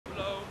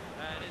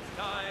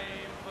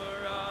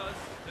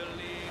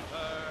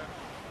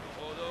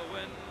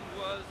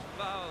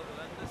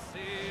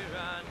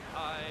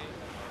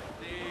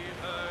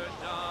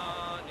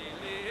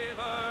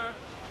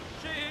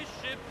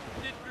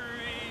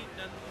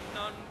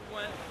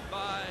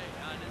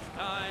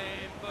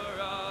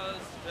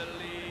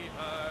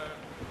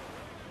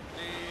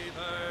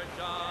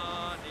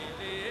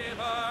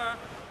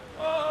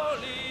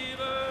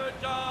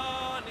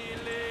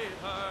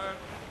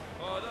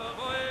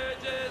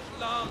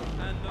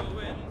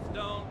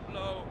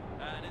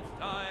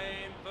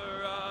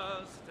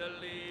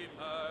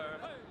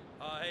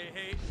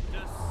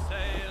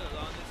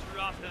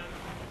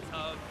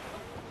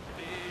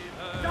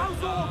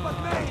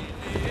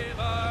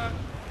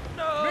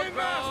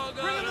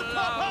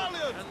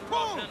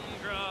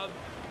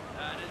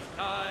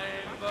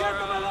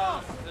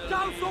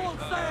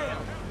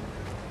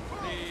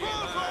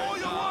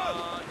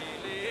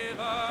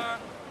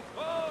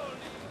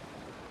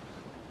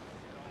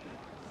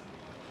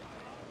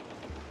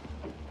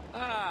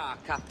Ah,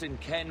 Captain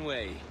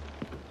Kenway.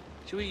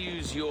 Shall we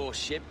use your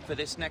ship for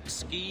this next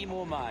scheme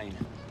or mine?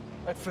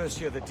 I'd first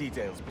hear the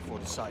details before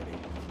deciding.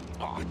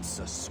 Oh, it's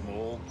a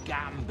small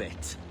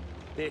gambit.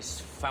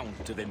 This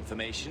fount of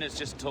information has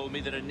just told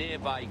me that a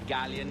nearby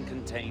galleon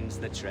contains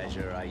the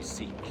treasure I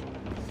seek.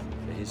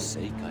 For his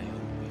sake, I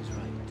hope he's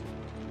right.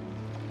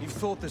 You've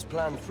thought this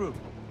plan through?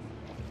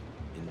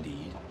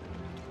 Indeed.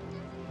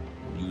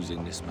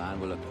 Using this man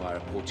will acquire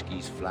a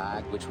Portuguese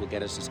flag, which will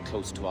get us as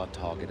close to our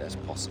target as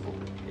possible.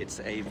 It's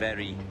a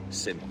very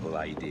simple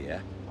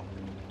idea,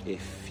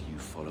 if you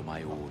follow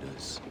my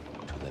orders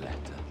to the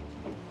letter.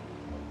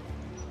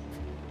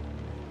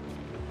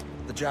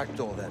 The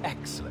jackdaw, then.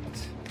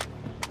 Excellent.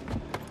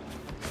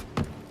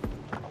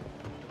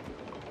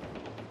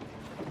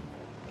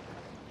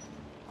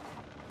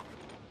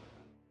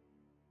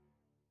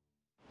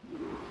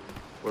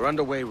 We're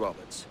underway,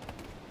 Roberts.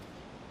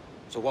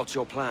 So what's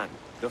your plan?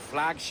 The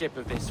flagship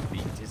of this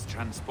fleet is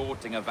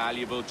transporting a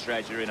valuable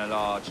treasure in a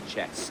large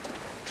chest.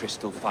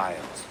 Crystal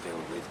phials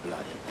filled with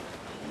blood,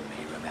 you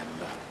may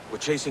remember. We're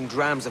chasing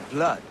drams of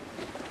blood.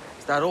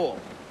 Is that all?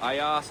 I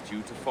asked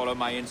you to follow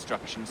my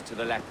instructions to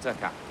the letter,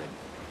 Captain,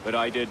 but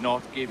I did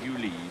not give you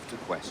leave to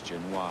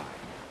question why.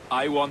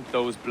 I want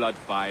those blood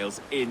vials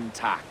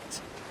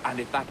intact, and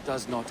if that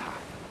does not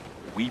happen,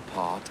 we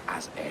part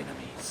as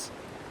enemies.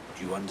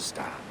 Do you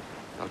understand?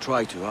 I'll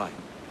try to, aye.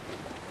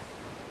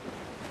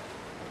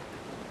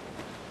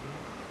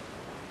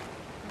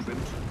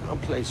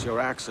 Can't place your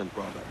accent,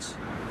 Roberts.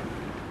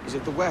 Is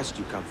it the west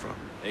you come from?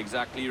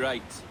 Exactly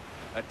right.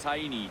 A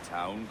tiny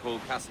town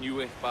called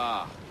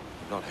Bar.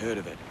 Not heard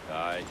of it.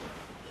 Aye,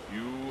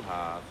 you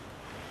have.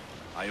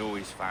 I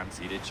always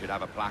fancied it should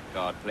have a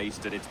placard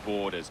placed at its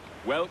borders.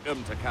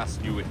 Welcome to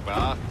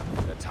Bar,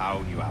 the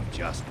town you have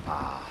just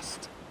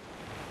passed.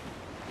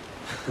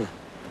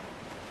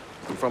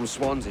 I'm from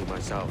Swansea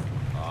myself.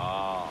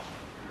 Ah,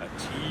 a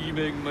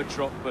teeming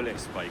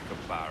metropolis by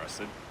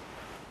comparison.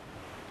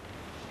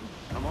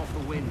 I'm off the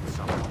wind,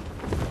 someone.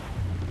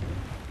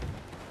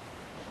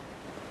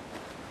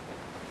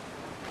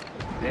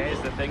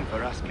 There's the thing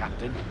for us,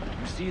 Captain.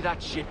 You see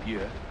that ship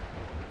here?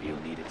 We'll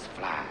need its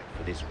flag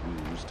for this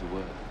ruse to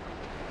work.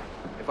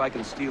 If I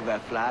can steal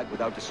that flag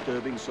without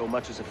disturbing so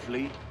much as a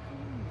flea,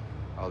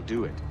 I'll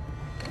do it.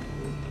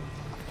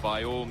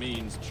 By all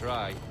means,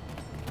 try.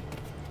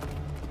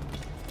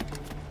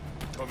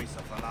 Começa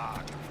a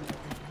falar.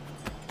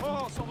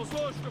 Oh,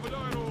 saudações,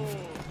 cavalheiros!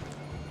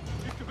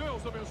 E que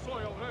Deus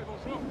abençoe ao rei Dom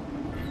João.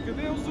 Que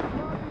Deus o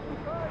guarde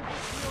do rei,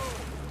 senhor.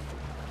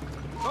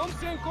 Como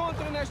se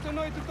encontra nesta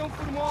noite tão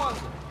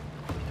formosa?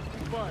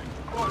 Muito bem,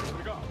 olha,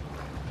 obrigado.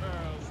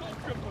 Só um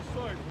pequeno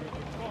passeio entre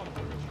os nomes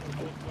para ver se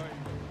estou bem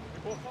em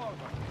boa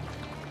forma.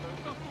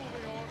 Está tudo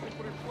em ordem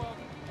por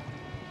enquanto?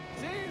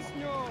 Sim,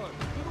 senhor.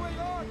 Tudo em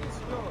ordem,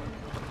 senhor.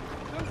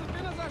 Estamos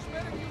apenas à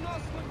espera que o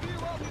nosso navio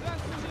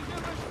almirante seja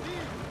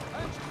abastecido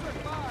antes de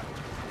zarpar.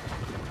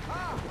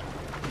 Ah!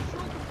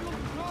 Julgo que um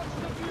dos nossos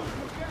navios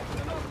mercantes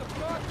da nossa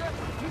frota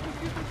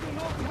necessita de um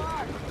novo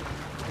mar.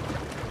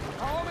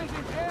 Há homens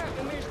em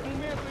terra neste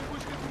momento em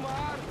busca de uma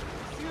árvore que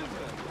precisa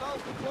de tal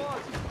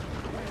propósito.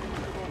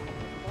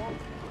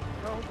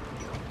 Não.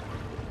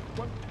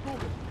 Quanto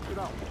tudo,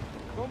 serão?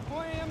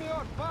 Compõem a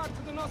maior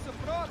parte da nossa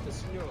frota,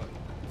 senhor.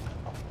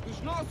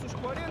 Dos nossos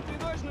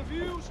 42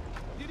 navios,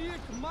 diria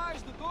que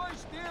mais de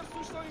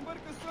 2/3 são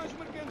embarcações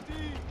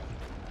mercantis.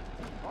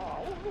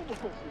 Um número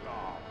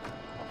considerável.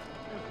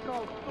 Neste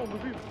caso, não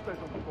duvido que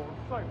estejam com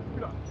receio de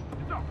piratas.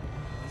 Então.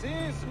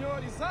 Sim,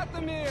 senhor,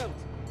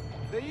 exatamente.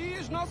 Daí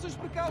as nossas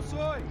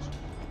precauções.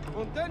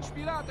 Com tantos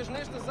piratas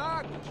nestas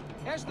águas,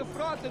 esta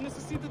frota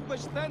necessita de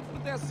bastante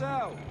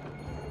proteção.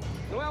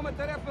 Não é uma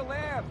tarefa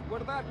leve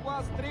guardar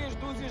quase 3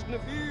 dúzias de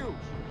navios.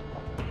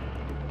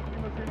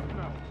 Imagino que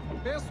não.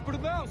 Peço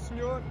perdão,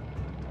 senhor,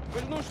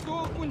 mas não estou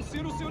a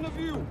reconhecer o seu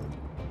navio.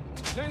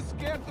 Nem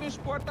sequer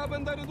transporta a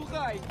bandeira do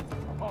rei. Sim,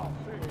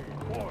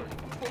 pois.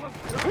 Falando de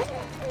tirar,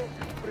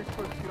 por isso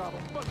foi retirado um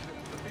bando de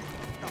navios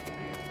para ficar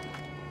comigo.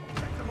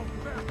 Ainda não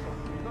tivesse a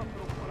oportunidade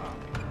para o parar.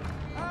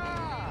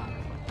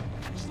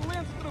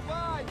 Excelente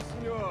trabalho,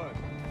 senhor!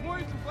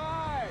 Muito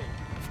bem!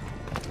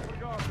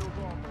 Obrigado, meus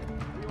homens.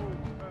 Eu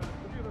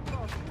devia dar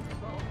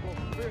satisfação ao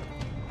vosso dever.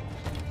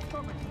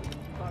 Também se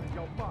necessitarem de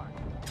algo mais.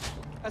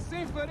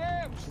 Assim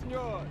faremos,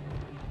 senhor!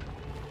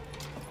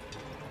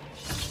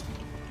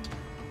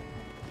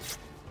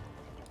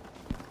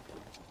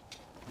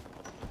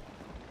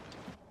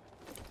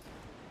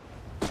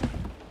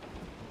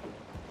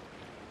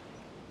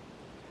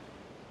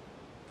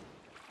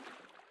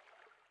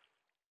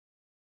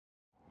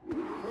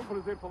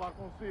 Prazer falar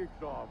consigo,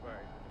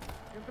 jovem.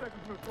 Entregue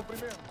os meus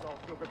cumprimentos ao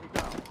seu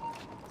capitão.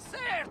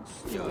 Certo,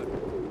 senhor.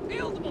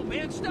 Ele, de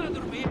momento, está a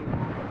dormir.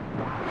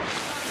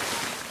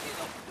 Tive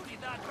a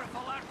oportunidade para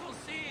falar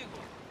consigo.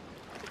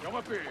 É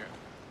uma pena.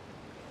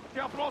 Até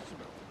à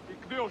próxima. E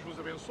que Deus vos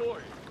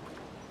abençoe.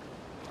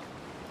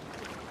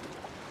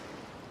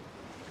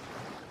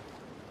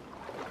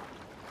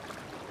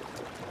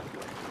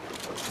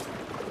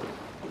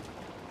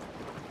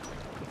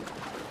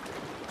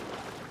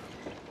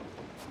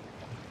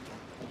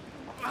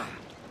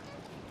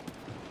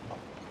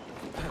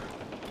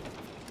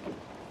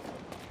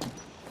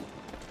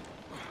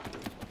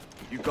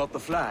 got the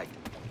flag?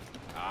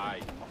 Aye,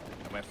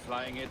 and we're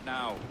flying it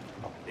now.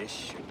 This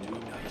should do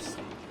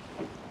nicely.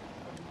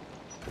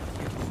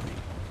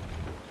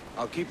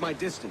 I'll keep my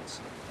distance.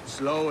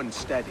 Slow and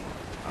steady.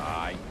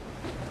 Aye.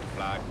 The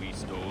flag we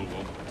stole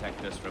won't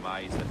protect us from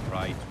eyes that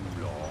pry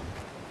too long.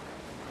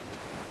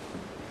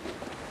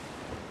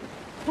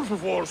 Por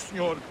favor,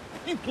 senhor.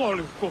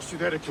 Imploro-lhe que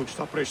considere aquilo que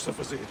está prestes a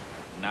fazer.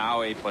 Now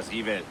é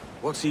possível.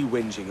 What's he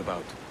whinging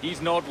about?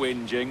 He's not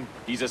whinging,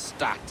 he's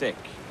ecstatic.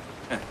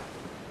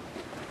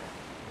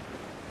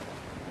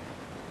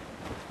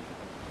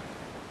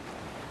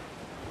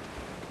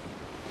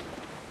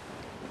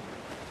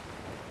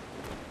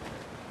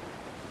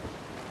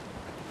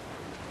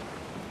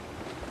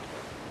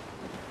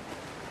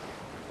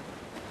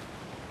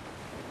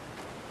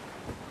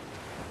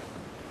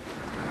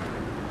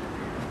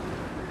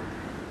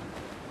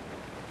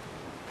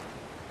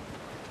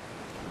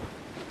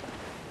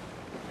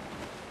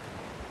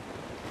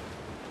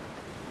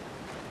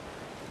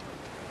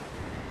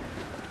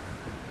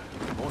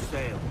 More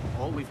sail.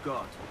 All we've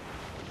got.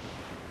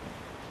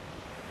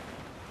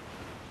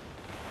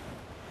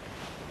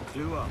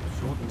 Clue up,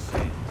 shorten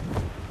sail.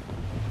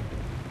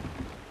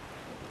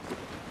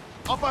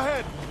 Up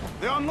ahead!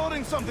 They are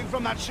unloading something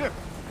from that ship.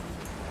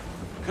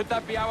 Could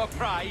that be our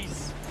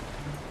prize?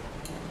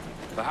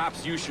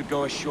 Perhaps you should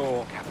go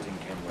ashore, Captain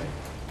Kenway.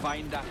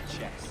 Find that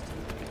chest.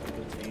 It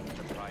contains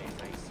the prize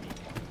I seek.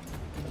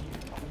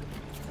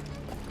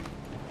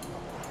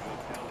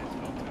 You'll tell this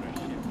longer a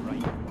ship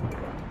right.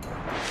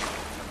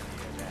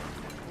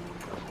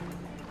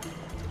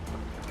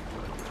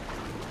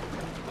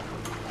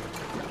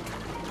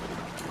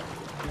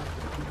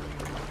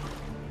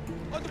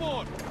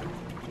 Admor!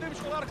 Podemos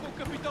falar com o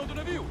capitão do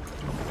navio?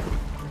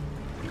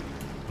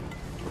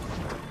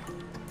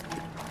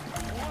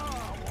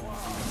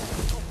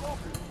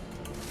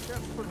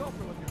 Quero perdão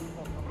pela minha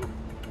resposta, Bruno.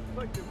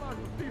 Sei ter mais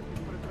notícias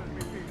para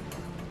transmitir.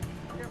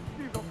 É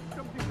possível que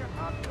estamos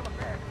encarnados pela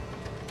peste.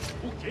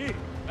 O quê?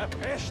 A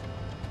peste?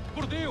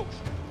 Por Deus!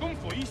 Como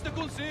foi isto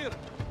acontecer?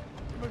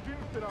 Imagino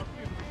que terá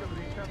sido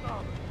mercadoria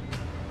infectada.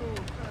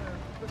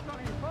 Se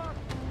estarem em paz,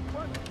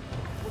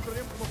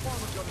 encontraremos uma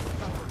forma de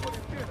organizar a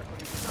quarentena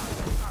para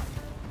evitar.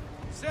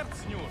 Certo,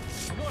 senhor.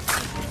 Nós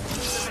temos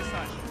a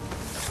mensagem.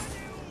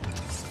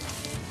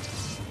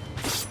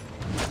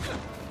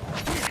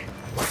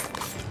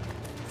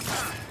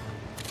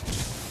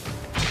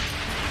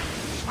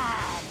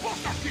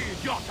 Volta aqui,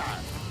 idiota!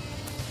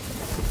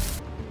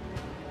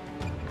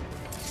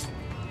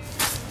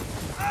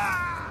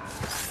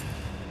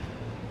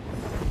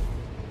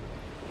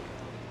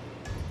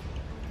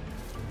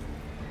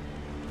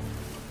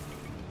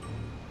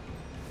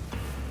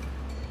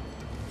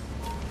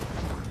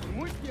 Por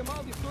muito que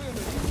amaldiçoe a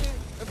marinha,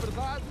 a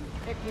verdade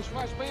é que nos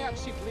faz bem à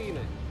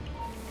disciplina.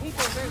 Um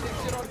convés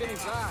deve ser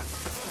organizado,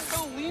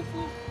 tão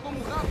limpo como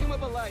o rabo de uma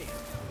baleia.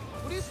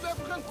 Por isso não é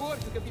por rancor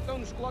que o capitão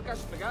nos coloca a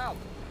esfregá-lo.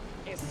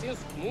 É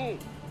senso comum.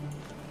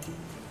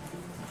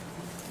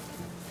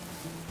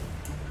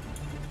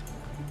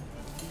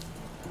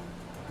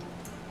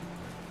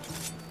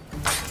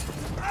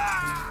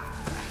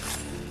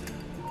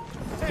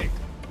 Ei,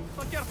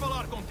 só quero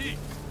falar contigo.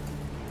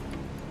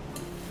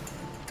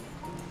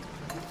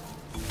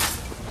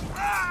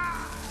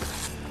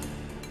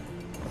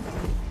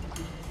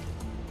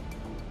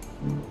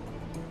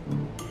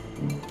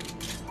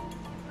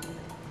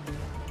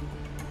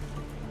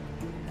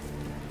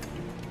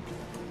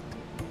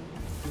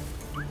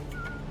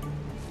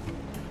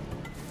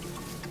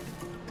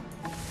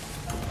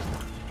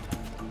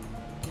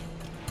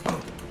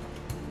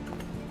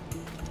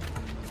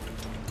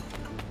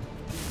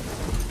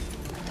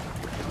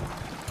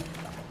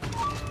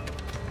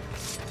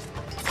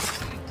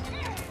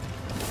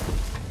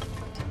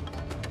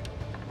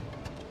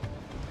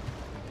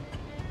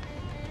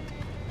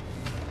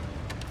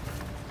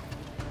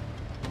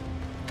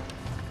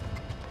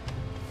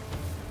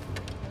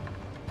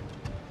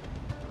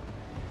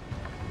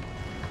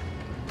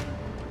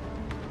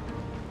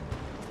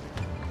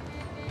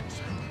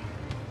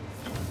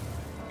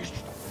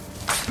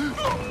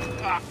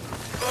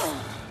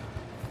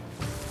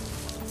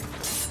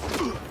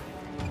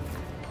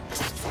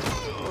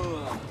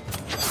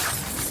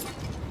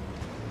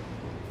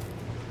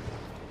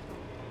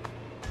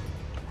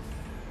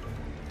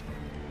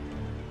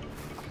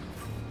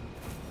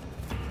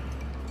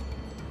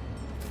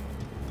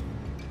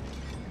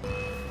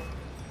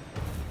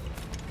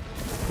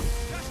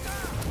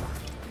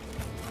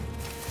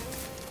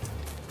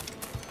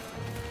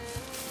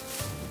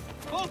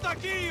 Volta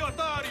aqui,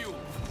 otário!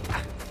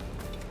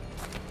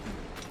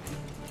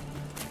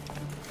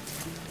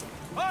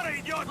 Para,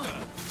 idiota!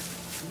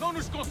 Não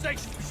nos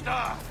consegues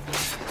pistar!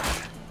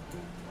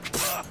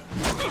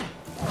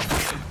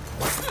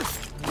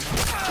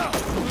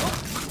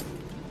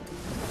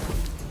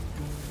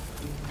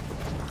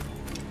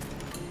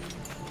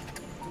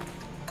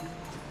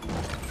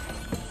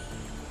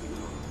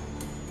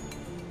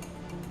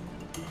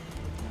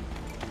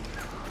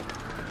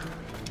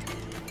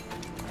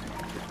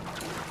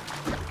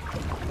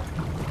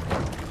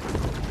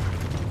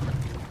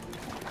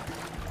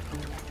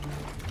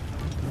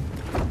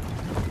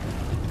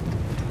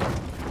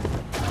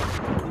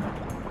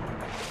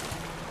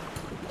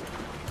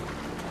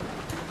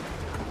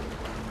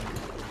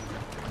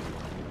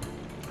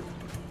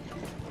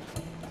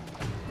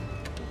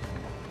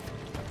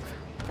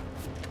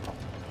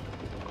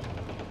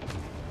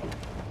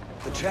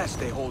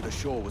 chest they hauled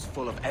ashore was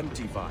full of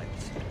empty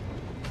vials.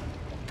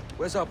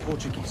 Where's our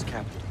Portuguese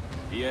captain?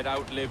 He had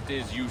outlived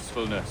his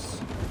usefulness,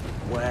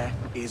 Where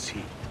is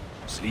he?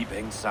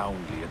 sleeping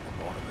soundly at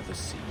the bottom of the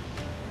sea.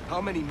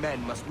 How many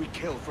men must we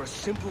kill for a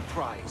simple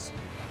prize?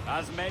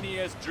 As many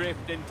as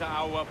drift into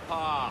our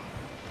path.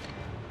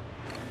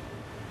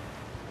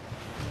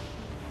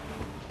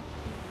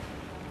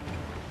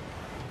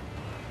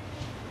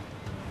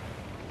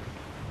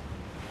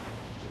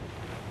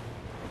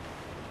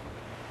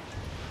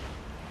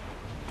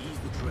 Ease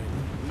the train.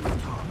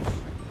 Move tops.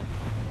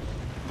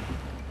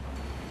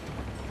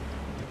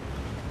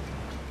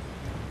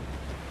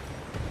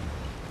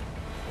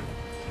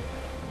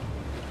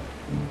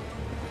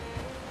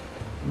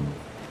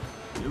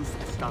 Loosen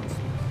the stunsails.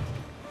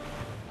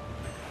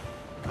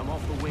 Come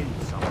off the wind,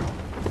 someone.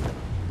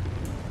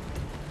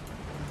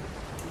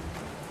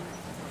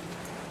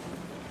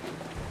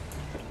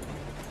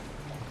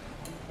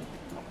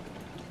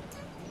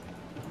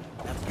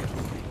 Let's get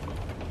moving.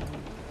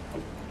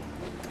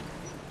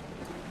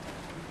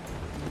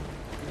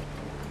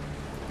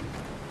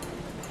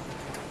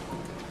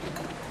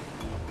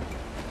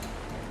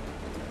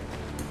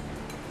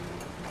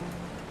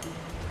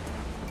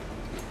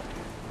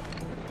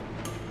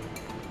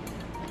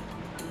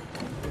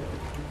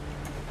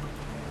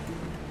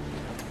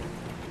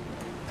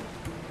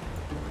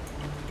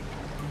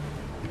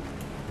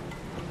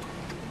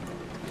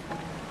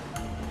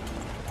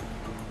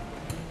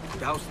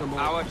 Douse them all.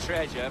 Our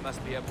treasure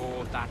must be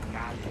aboard that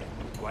galleon.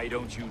 Why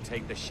don't you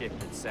take the ship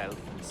itself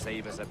and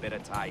save us a bit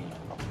of time?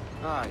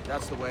 Aye,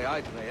 that's the way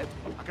I play it.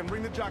 I can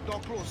bring the jackdaw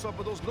closer,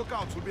 but those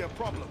lookouts will be a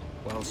problem.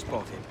 Well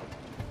spotted.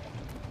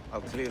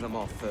 I'll clear them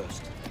off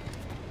first.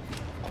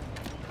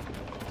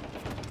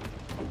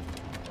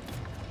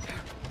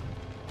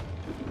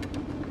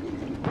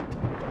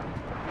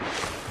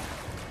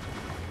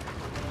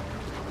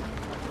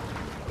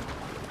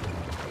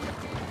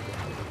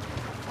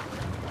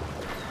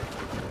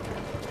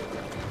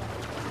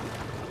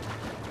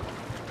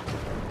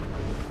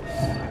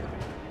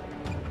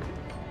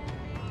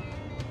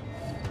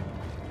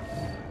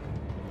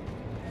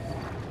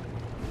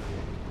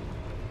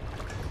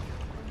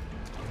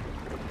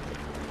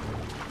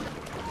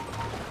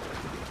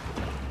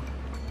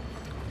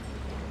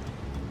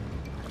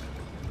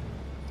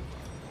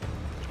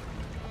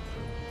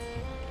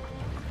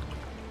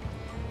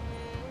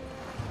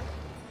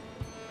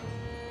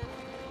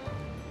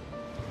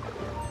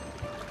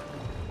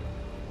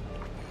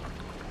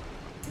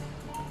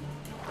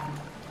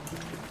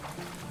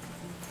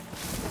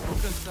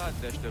 Cansado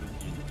desta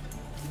rotina.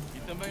 E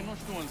também não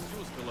estou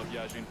ansioso pela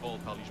viagem de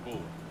volta a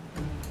Lisboa.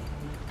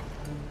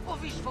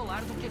 Ouviste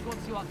falar do que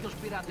aconteceu àqueles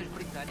piratas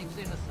britânicos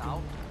em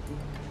Nassau?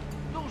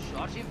 Dom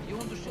Jorge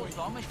enviou um dos seus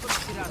homens para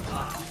os tirar de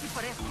lá. E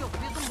parece que ele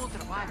fez um bom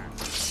trabalho.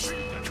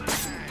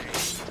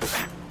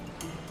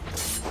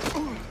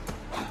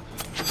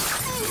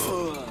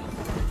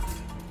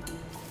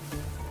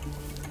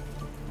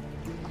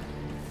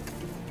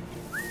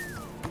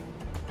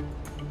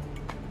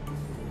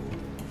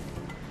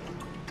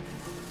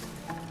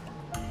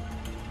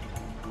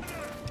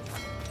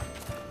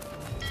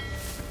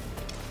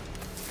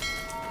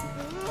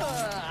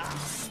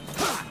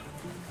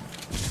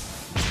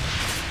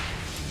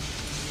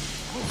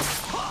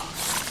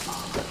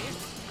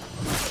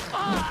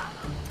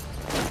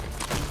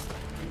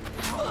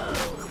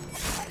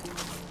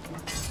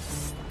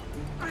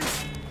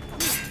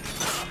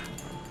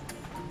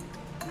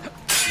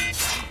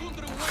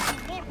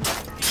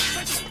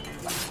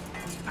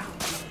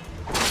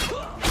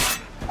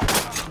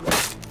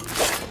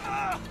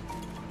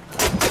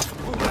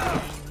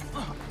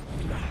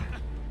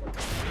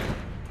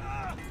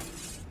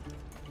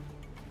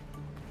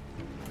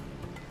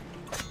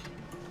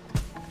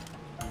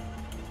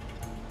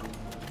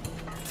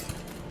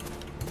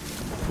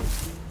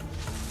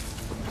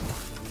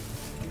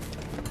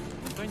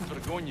 Tenho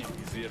vergonha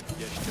em dizer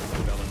que esta é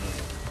uma bela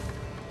noite.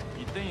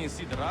 E têm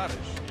sido raras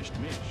este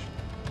mês.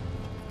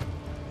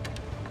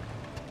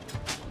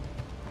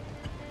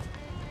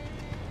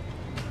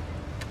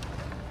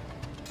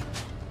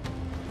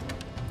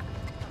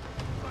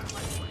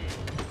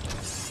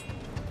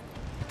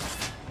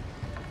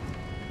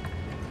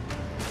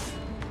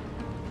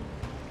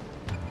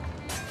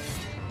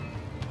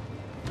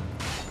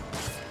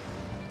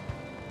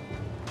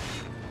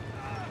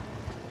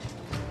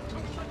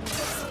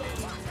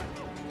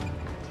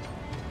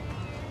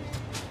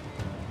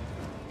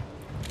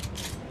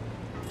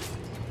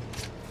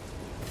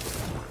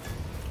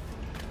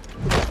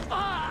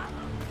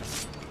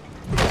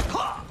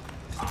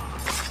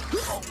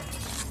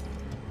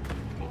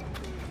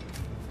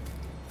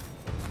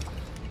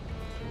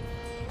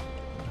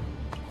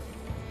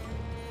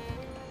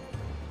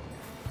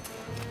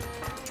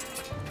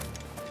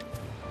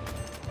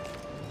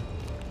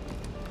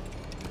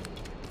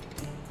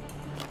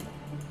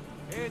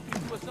 É a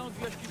tripulação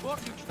de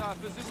Esquibórdio que está a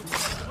fazer o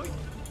turno da noite?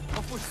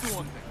 Ou foste tu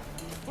ontem?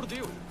 Por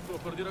Deus, estou a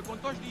perder a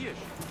conta aos dias.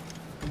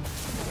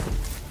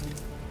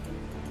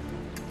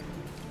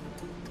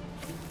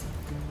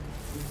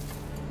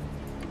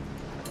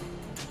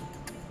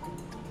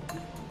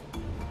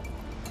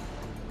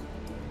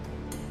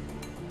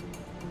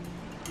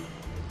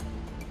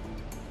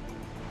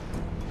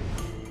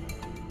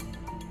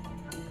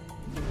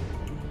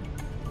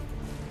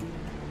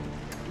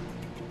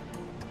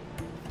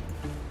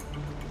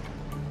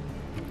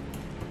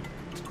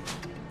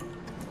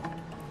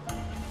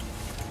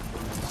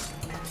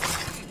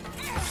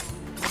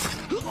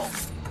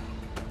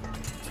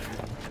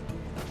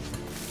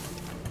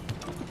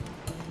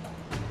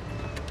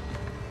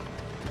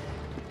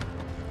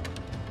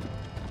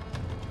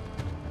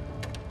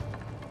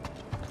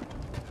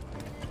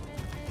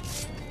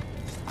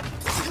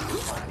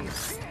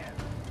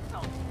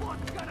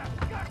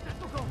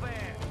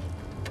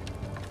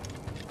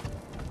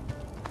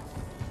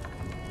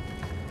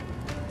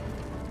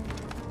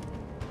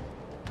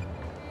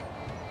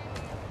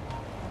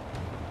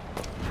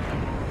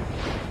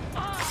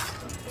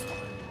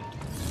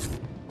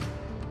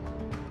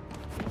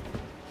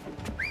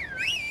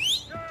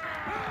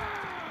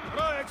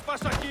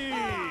 passa aqui!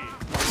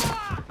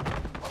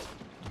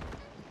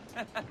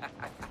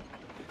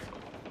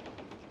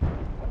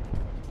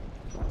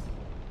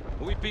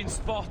 We've been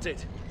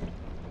spotted.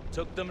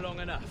 Took them long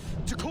enough.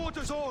 To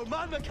quarters all,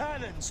 man the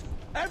cannons!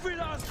 Every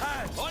last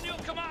hand! On your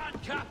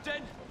command,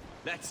 Captain!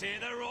 Let's hear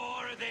the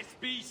roar of this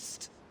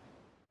beast!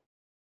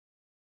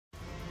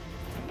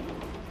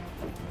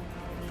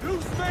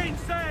 Loose main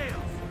sails!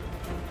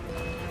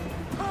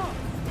 Tops!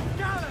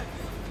 Gallants!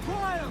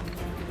 Royals!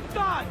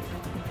 Done!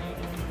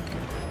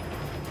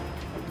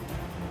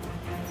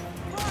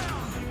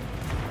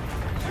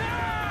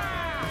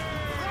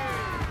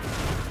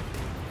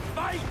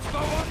 Fight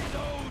for what is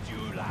owed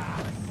you,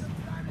 lads!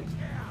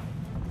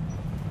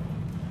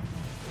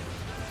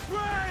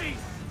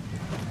 Race!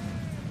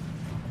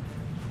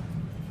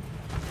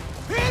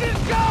 Here it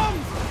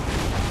comes!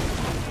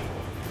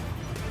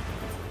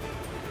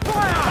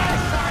 Fire!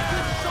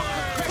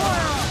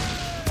 Fire!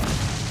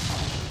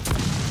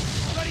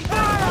 Ready,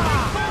 fire!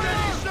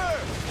 Ready, sir!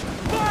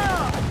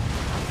 Fire!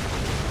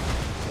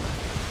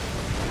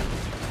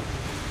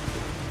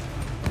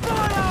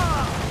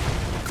 Fire!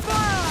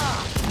 Fire!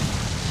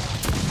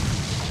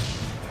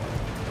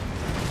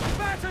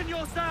 Batten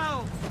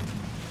yourselves!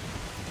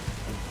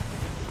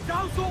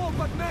 Douse all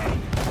but me!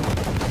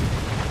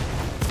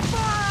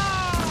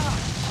 Fire!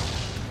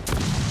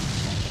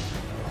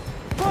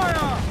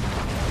 Fire!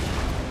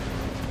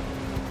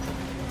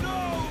 No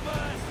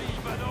mercy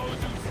for those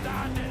who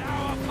stand in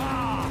our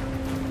path!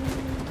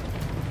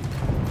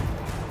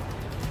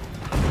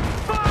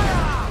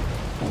 Fire!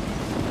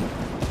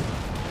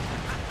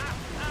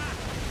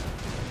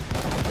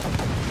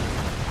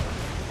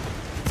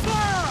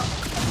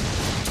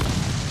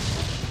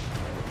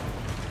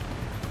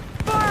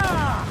 Fire!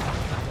 Fire!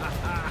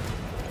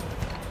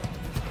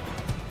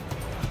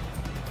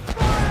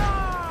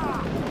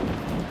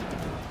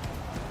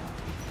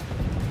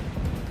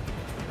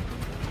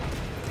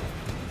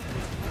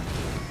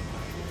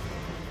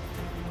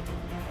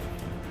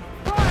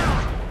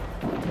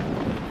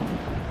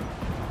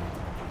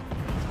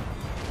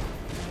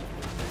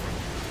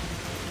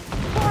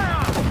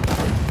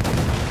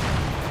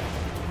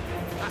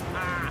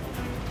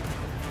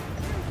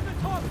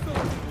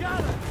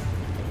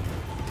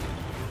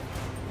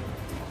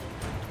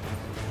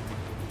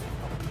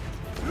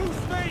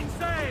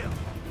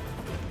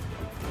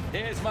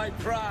 Here's my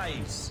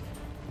prize!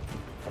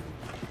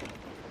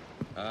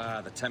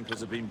 Ah, the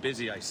Templars have been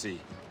busy, I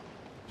see.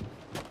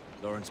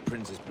 Lawrence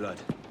Prince's blood.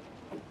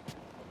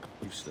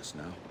 Useless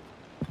now.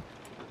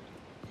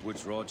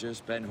 Woods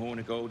Rogers, Ben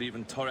Hornigold,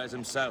 even Torres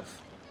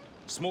himself.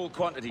 Small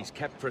quantities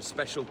kept for a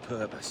special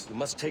purpose. You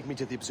must take me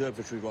to the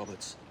Observatory,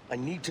 Roberts. I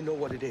need to know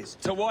what it is.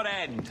 To what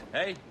end,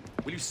 eh?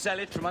 Will you sell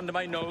it from under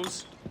my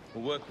nose?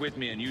 Or work with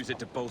me and use it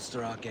to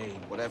bolster our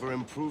game? Whatever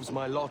improves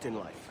my lot in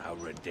life. How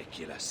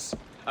ridiculous.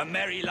 A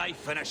merry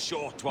life and a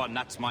short one,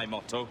 that's my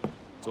motto.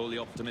 It's all the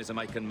optimism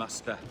I can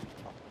muster.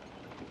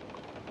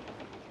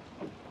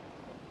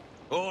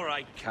 All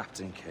right,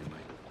 Captain Kenway.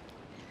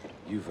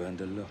 You've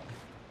earned a look.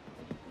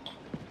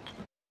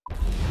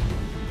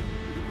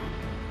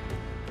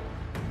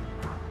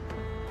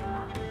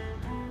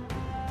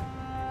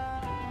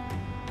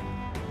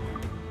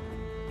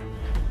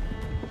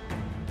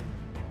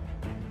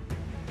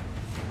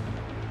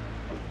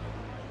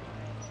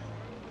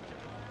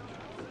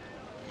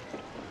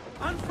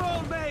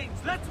 Unfurl mains!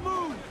 Let's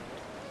move!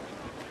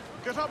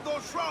 Get up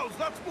those shrouds,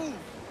 let's move!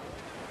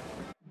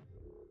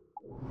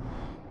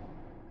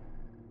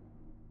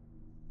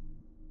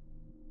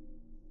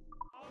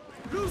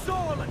 Loose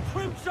all and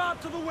trim sharp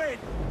to the wind!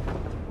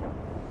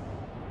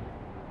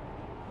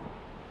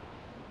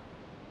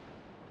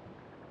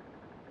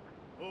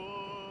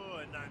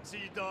 Oh,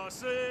 Nancy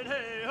Dawson,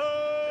 hey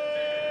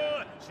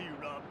ho! She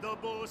robbed the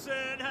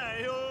bosun,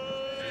 hey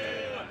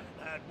ho!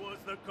 That was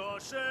the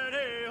caution,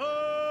 hey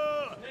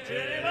ho!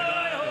 Chitty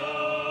hi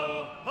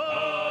ho!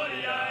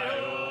 Ho-dee hi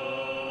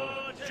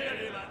ho!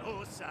 Chitty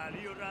ho,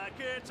 Sally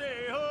racket,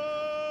 hey ho!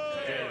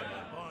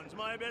 Bonds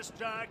my best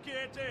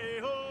jacket, hey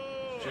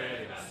ho!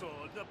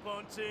 Sold the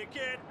pawn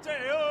ticket,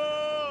 hey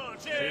ho!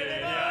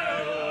 Chitty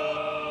hi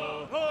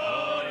ho!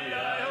 Ho-dee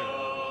hi ho!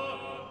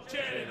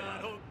 Chitty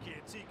ho,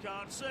 Kitty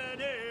Carson,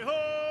 hey ho!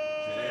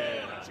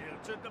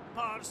 Jilted the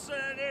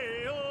parson,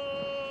 hey ho!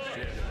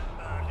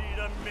 Married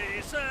a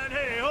mason,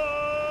 hey ho!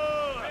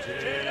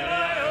 Chitty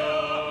hi ho!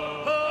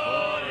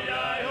 Ho-dee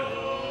hi ho!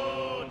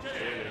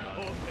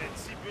 Oh,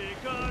 Betsy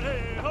Baker,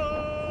 hey ho!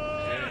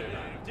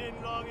 Lived in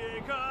Long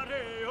Acre,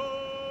 hey ho!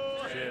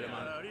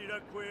 Married a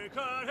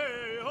Quaker,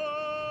 hey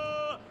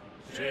ho!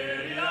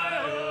 Chitty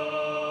hi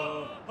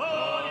ho!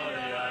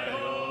 Ho-dee hi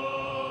ho!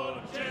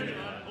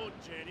 Oh,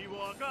 Jenny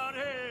Walker,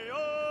 hey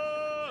ho!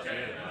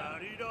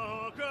 Married a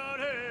hooker,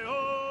 hey ho!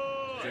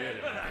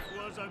 That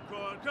was a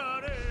corker,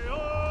 hey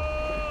ho!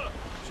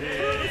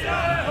 Chitty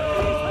hi ho!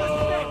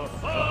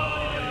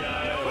 Ho-dee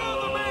hi ho!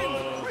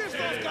 Raise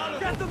those gallants!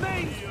 Get the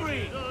mains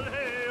free!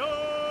 Hey ho!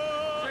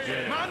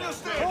 Man your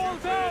stage! Hold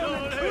down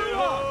and crew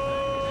up!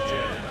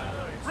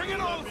 Bring it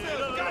all,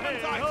 sails!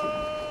 Gallants tight!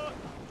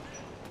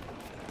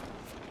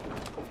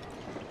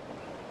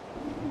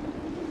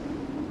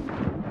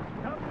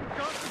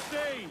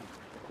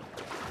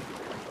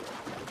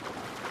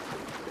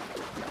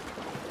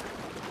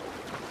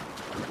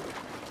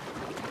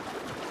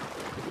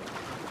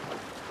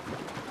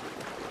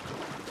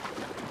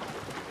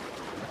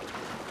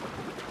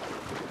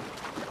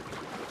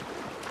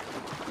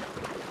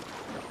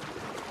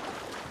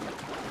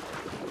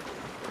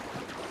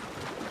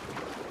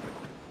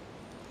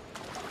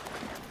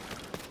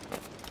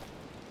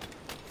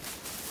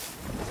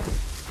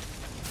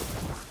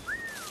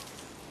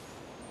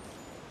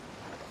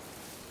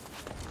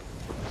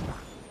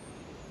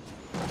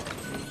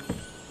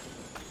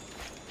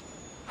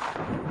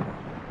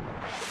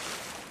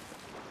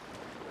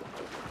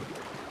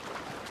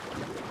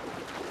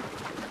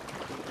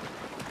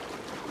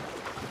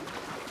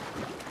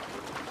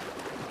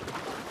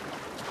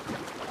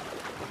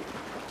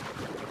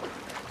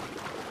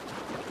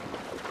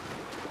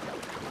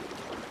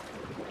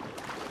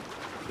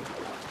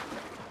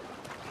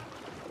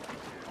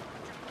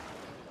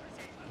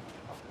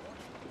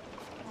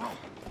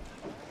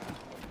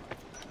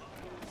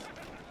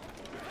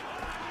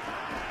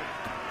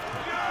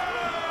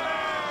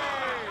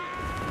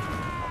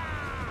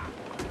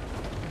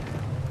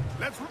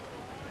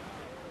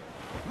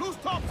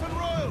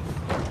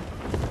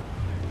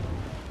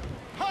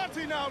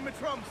 now, me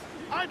trumps.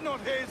 I'd not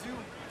haze you.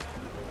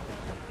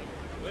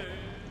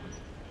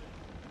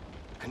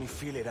 Can you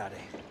feel it,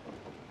 Addy?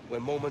 We're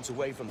moments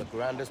away from the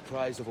grandest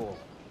prize of all.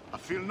 I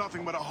feel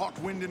nothing but a hot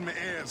wind in my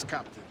ears,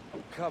 Captain.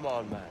 Come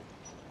on, man.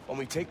 When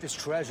we take this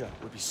treasure,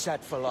 we'll be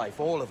set for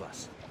life, all of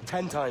us.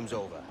 10 times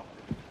over.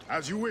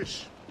 As you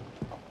wish.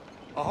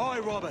 Ahoy,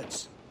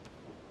 Roberts!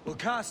 We'll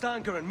cast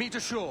anchor and meet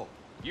ashore.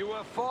 You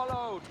were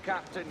followed,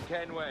 Captain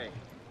Kenway.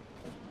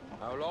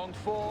 How long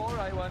for,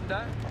 I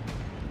wonder?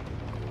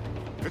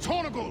 It's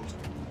Hornigold!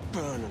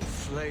 Burn and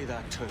flay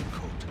that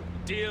turncoat.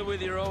 Deal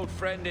with your old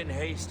friend in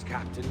haste,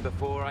 Captain,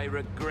 before I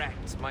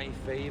regret my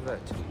favor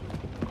to you.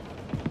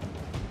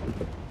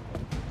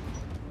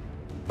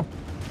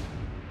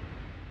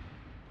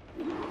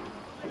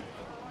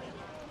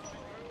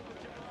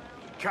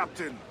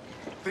 Captain,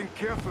 think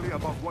carefully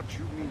about what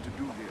you mean to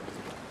do here.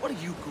 What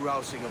are you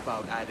grousing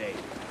about, Addy?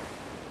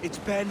 It's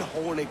Ben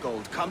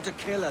Hornigold, come to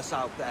kill us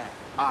out there.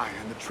 Aye,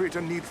 and the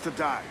traitor needs to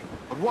die.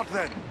 But what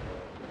then?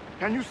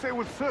 Can you say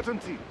with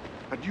certainty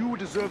that you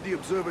deserve the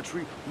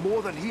Observatory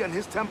more than he and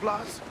his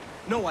Templars?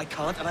 No, I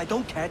can't, and I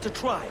don't care to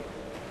try.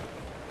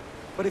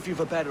 But if you've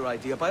a better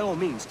idea, by all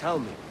means, tell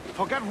me.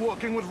 Forget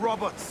working with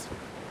Roberts.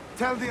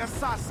 Tell the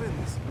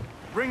assassins.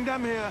 Bring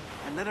them here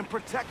and let them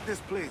protect this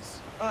place.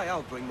 Aye,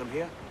 I'll bring them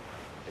here.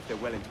 If they're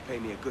willing to pay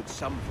me a good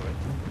sum for it.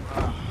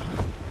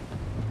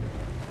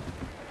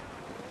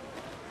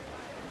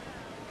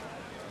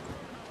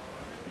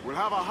 We'll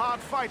have a hard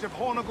fight if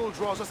Hornigold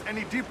draws us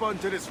any deeper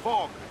into this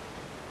fog.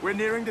 We're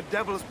nearing the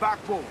Devil's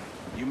Backbone.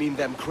 You mean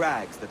them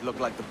crags that look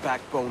like the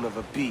backbone of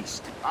a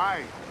beast?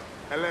 Aye.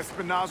 El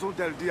Espinazo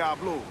del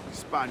Diablo, the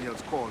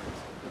Spaniards call it.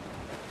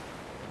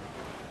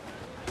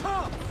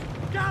 Tops!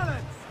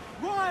 Gallants!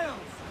 Royals!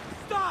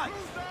 Studs!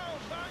 Move down!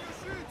 Bow your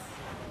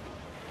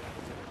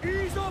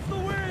sheets! Ease off the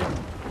wind!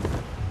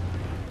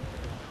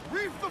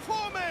 Reef the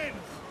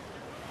foremains!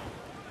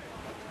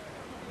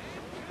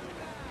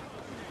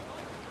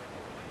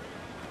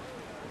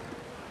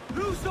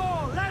 Loose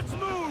all! Let's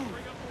move!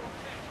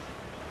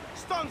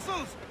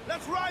 Stunsails,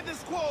 let's ride this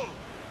squall!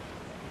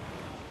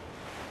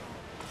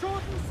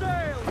 Shorten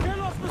sail! Get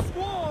off the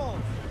squalls!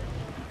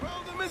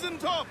 Furl the mizzen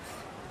tops!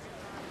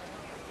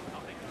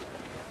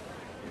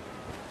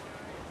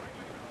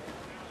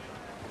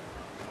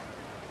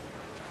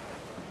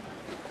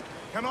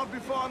 Cannot be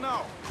far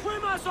now.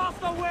 Trim us off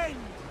the wind!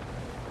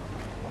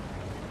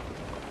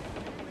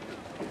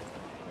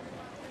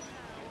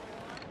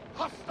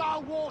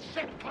 Hostile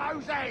warship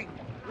closing!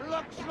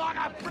 Looks like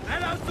a...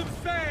 Let out some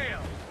sail!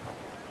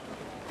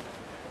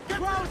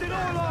 Rouse it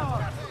all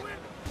on!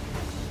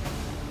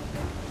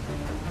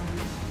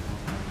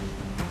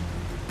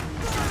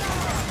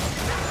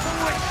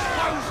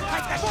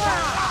 Take the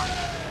shot!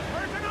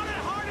 Working on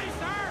it, Hardy,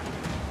 sir!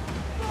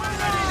 We're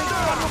ready to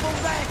vulnerable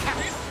there,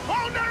 Captain!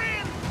 Hold her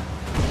in!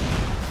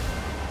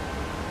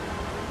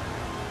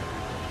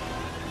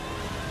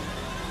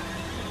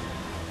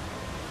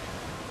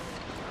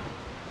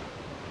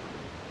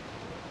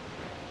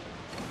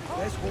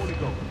 There's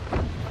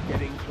Hornigold.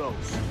 Getting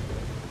close.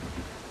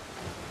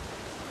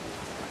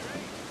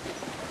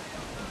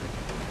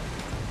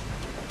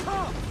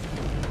 Come!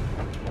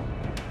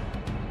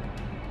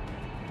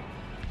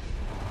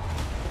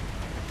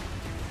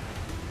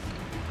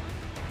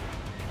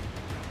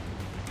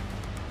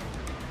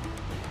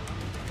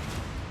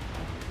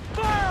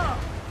 Fire!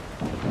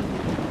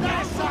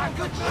 That's a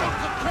good shot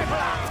to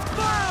cripple her!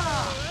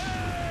 Fire!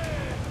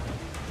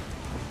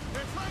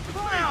 They're trying to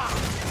fire!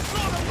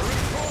 We're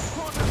in close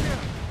quarters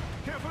here.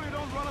 Carefully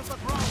don't run us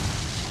aground.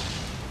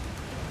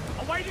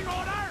 Awaiting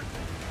order!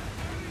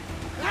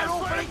 They're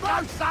awfully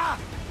close, sir!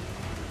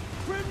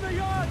 Trim the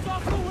yards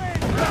off the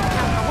wind! The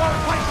wrong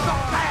place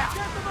shot there!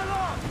 Get them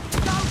along!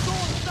 Down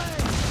towards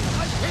sail!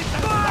 Hit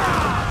them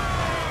down!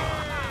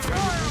 Can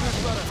you do this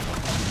better?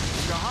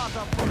 Keep your heart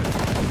up for it.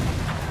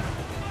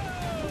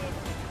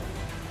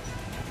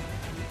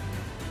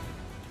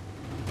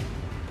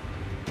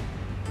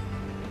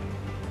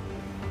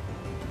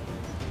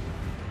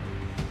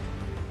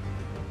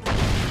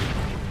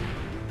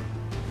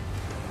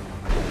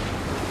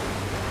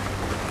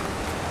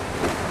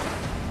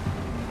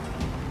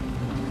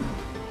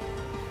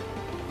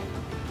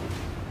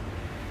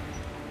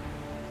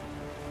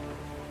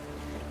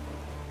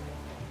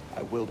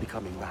 I will be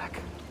coming back.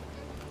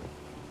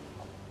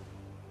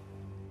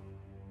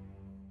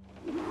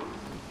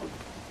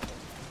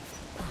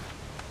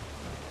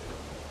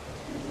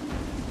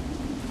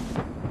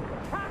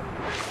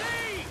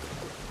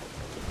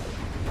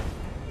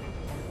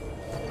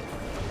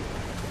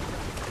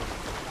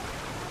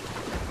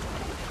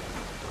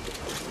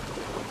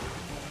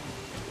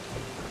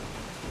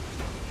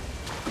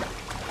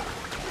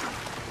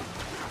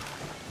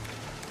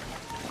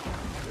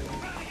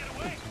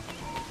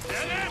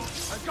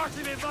 I've got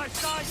him in my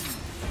sight!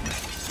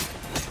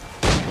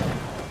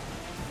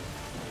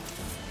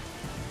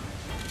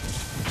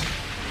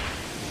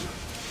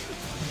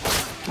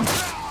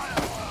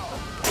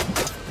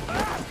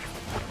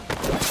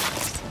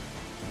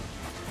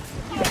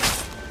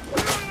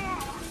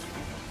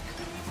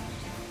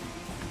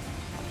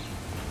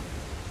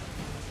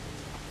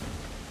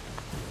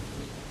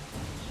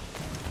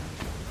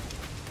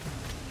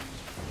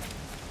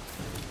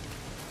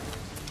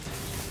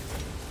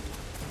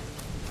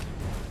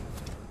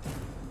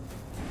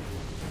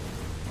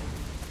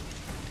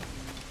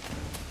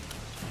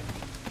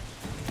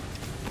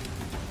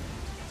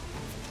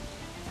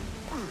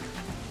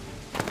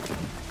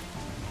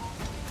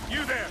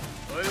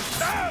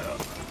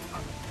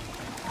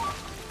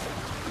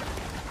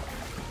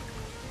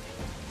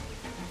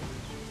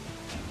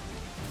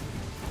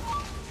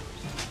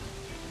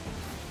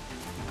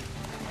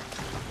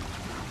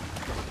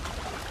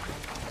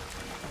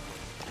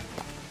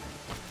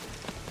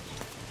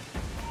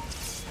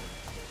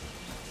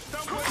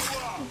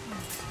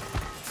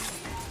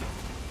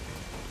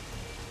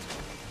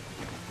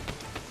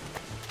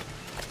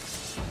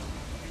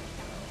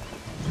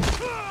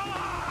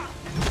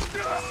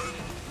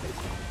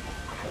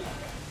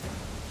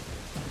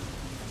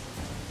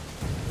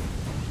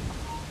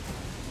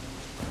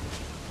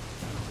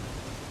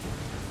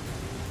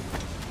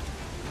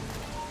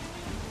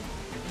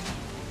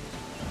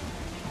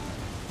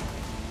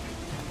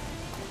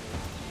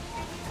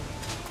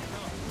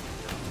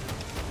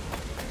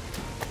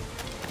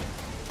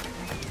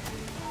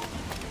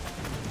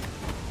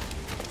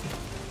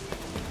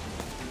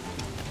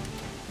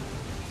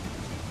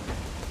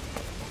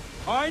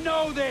 I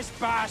know this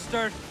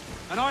bastard,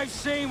 and I've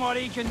seen what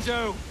he can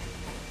do.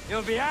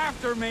 He'll be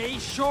after me,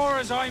 sure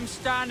as I'm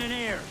standing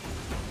here.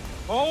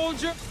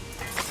 Hold your...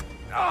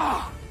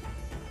 Ah!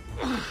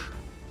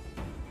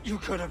 You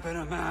could have been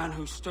a man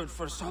who stood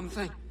for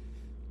something.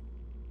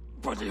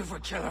 But you've a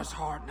killer's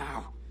heart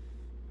now.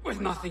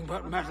 With nothing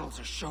but metal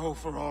to show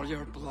for all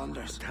your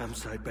blunders. Damn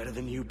sight better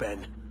than you,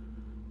 Ben.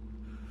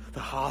 The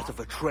heart of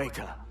a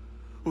traitor,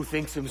 who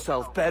thinks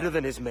himself better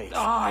than his mates.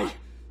 Aye,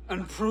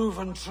 and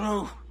proven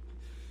true.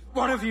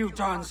 What have you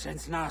done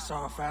since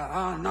Nassau fell,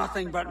 huh?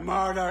 Nothing but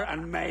murder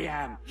and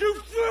mayhem. You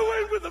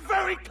threw in with the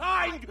very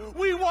kind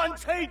we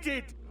once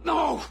hated!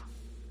 No!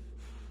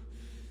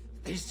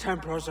 These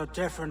Templars are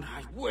different.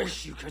 I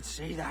wish you could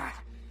see that.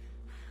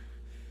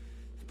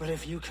 But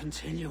if you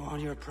continue on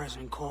your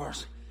present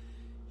course,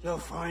 you'll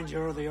find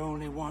you're the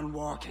only one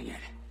walking it.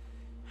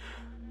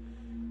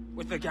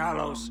 With the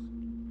gallows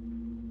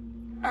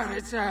at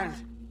its end.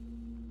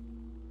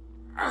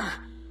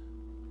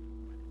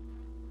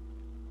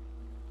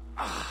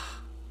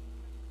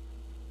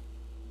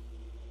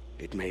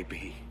 It may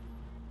be.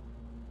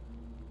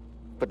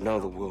 But now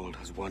the world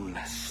has one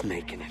less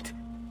snake in it.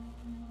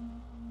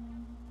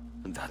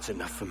 And that's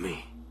enough for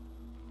me.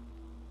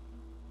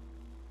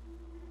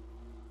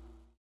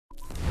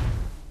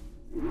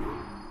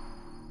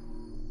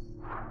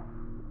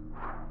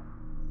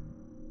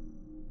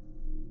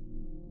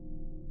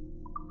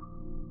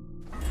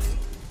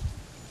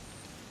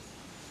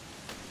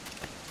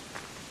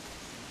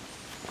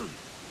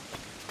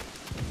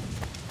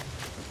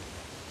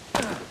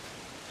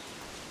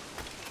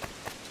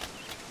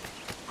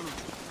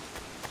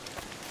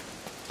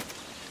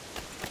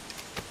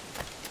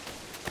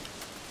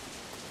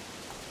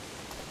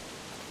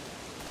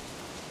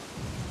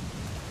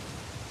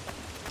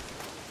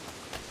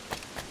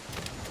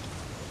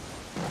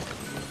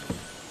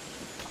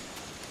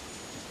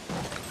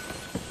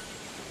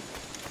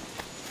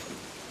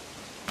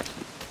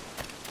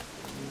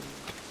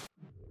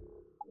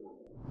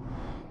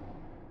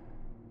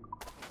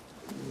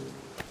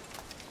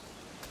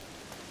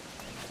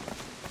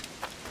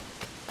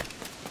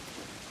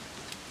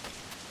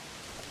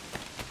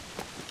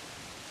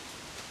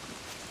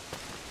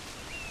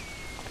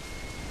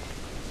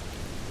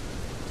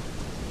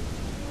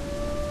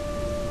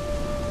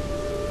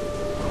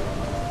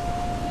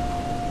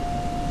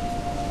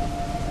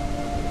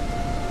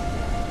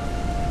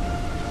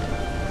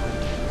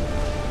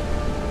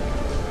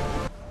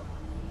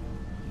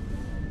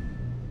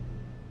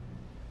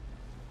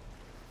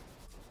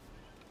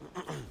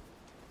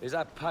 Is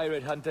that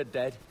pirate hunter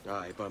dead?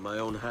 Aye, by my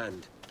own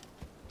hand.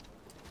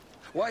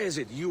 Why is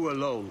it you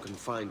alone can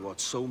find what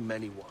so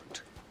many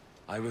want?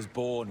 I was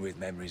born with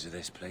memories of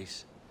this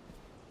place.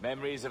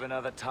 Memories of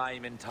another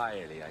time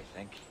entirely, I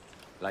think.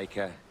 Like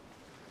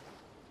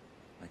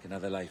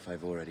another life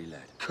I've already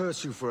led.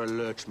 Curse you for a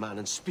lurch, man,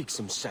 and speak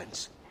some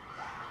sense.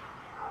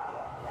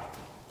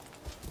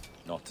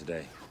 Not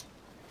today.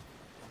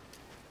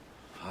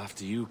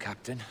 After you,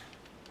 Captain.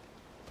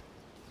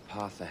 The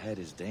path ahead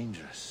is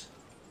dangerous.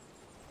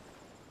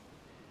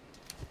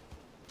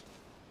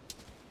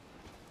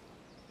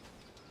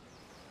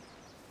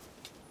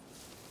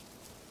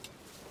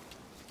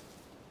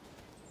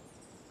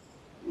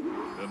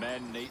 The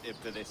men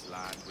native to this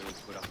land will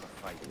put up a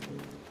fight.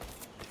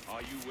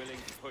 Are you willing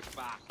to push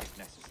back if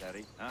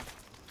necessary, huh?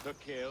 To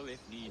kill if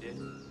needed?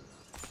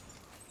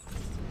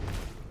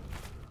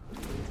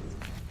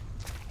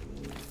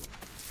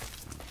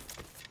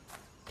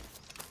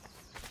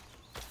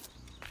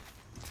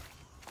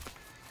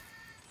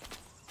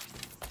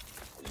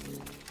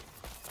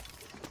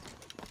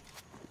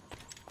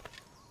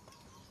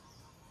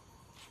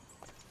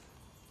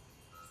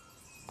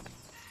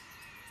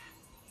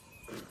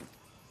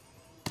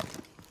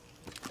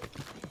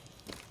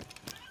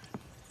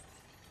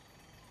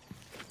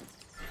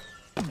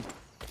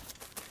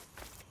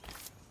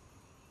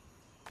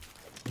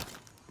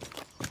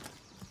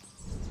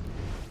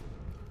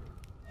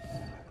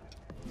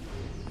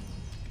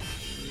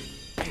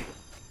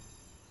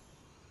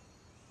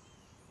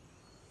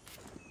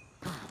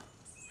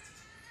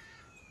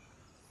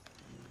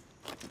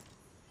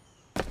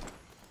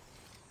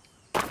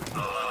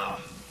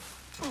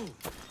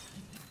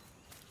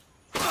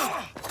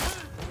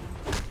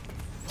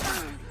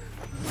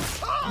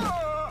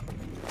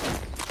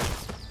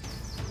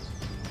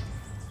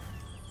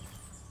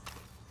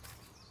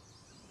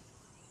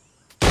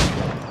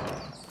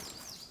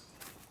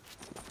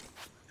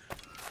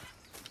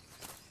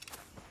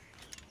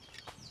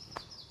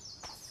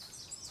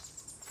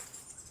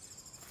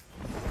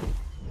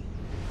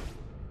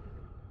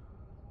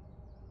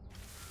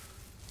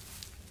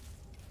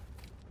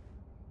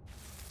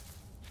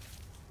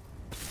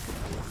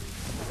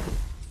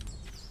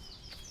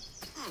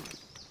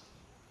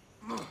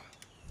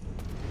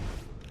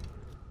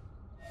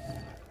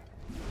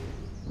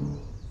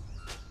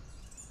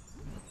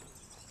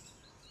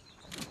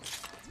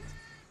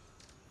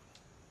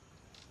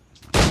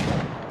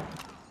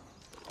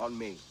 On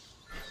me.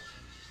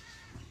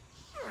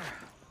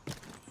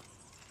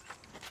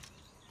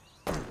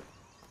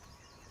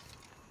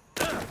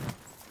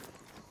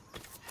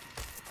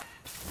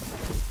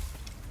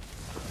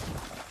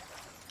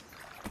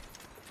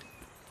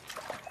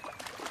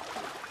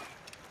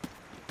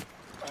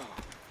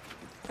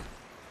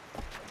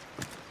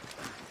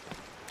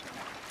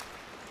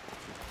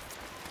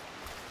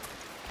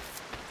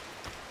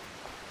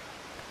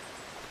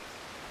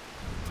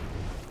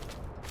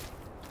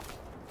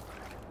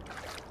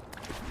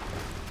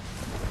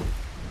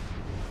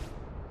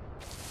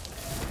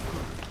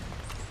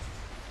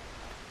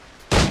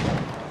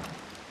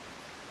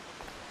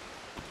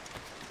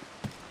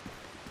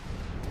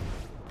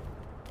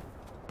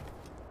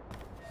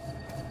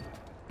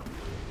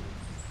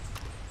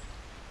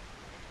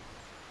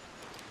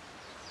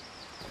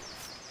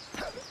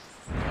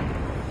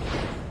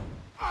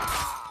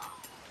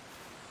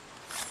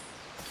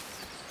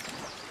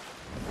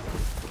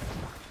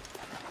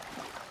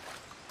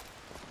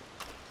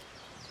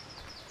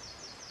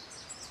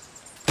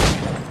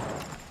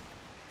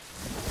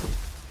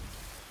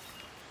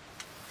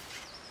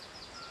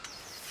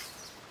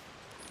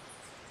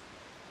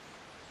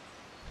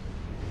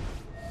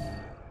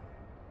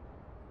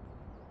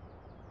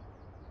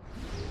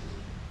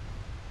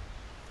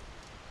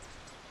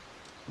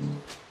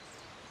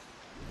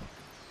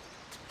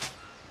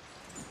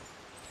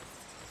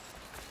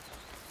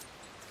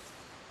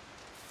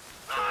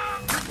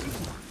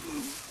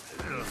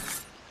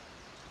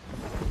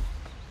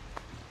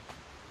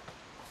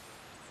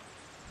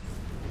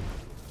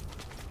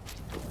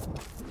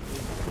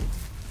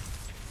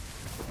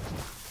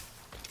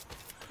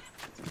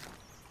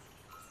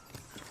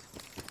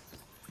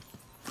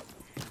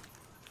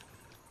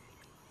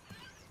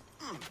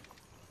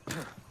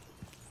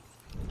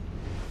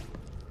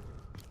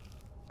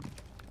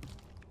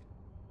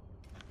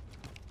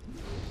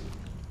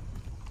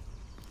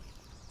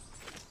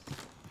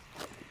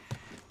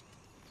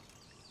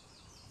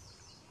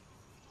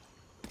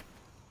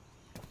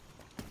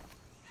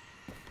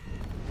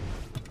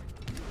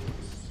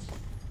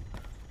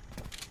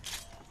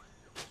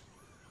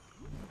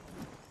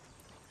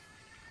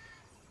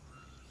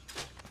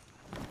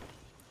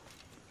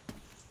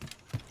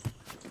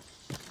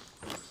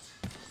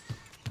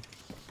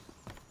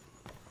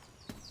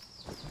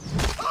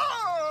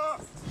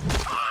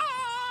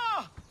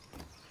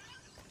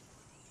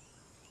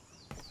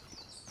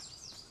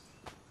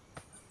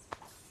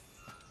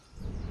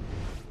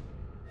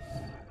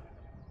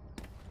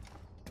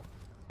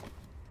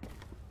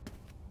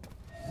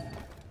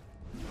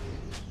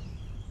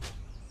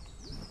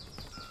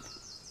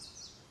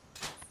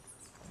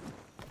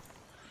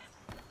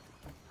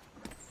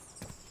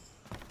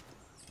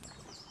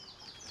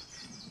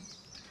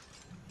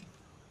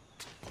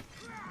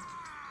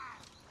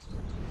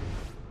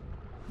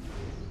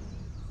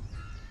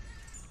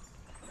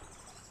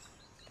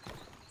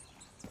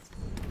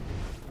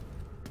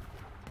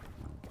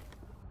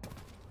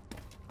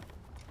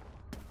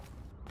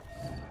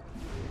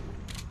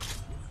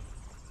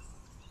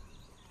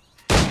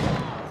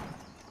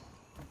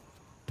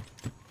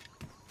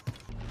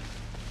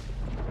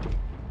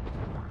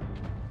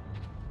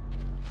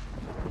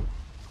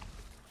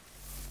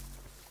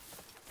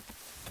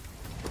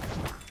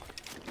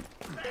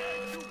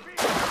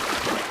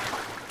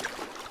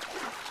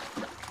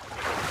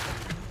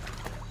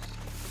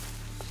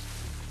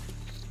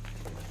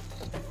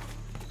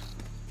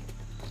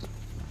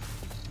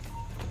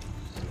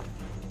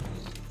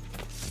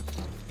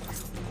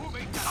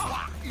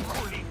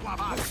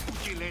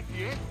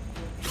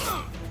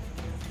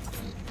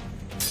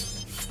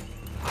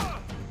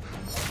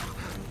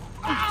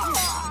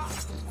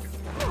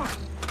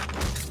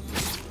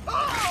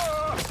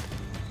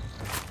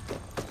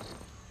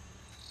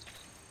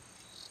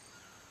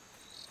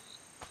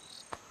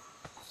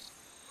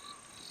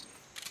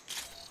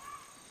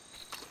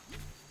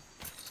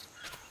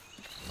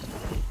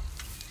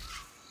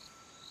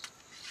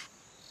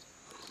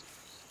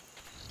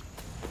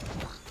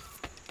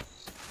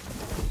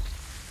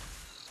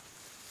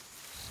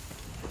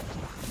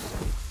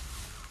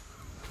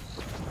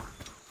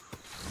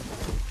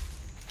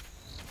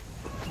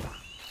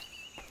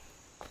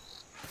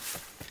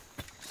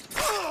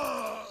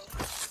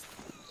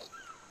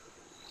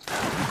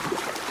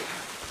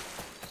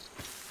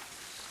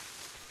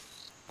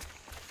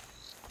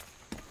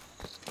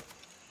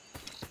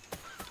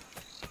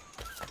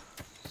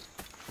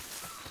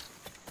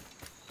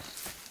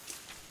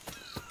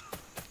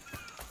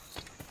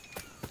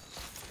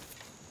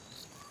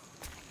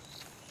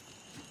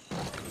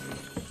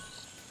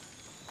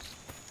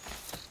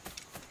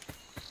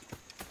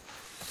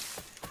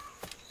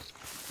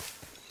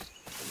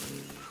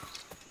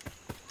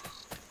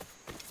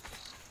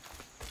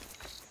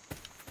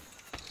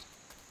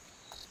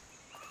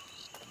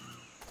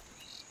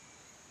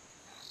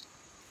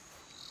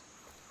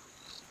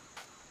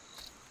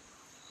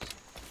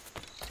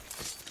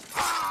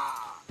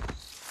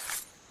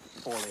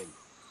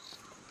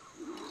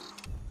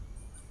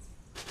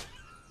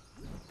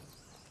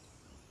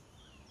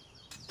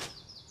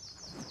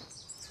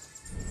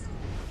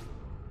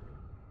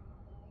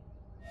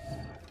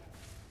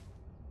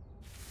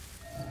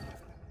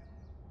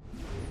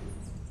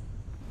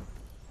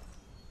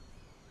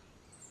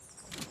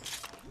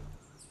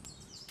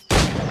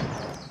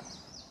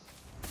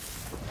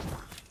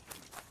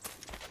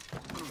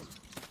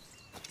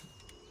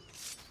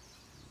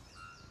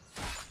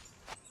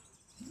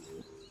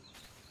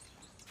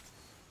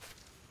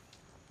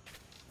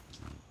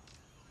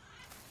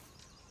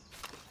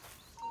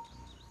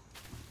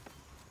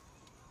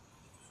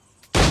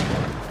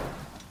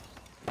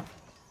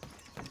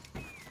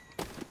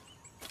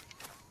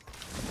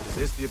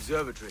 this the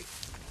observatory?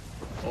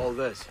 All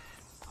this?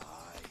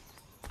 Aye.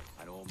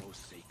 An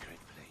almost sacred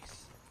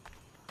place.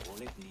 All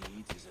it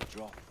needs is a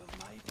drop of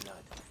my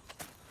blood.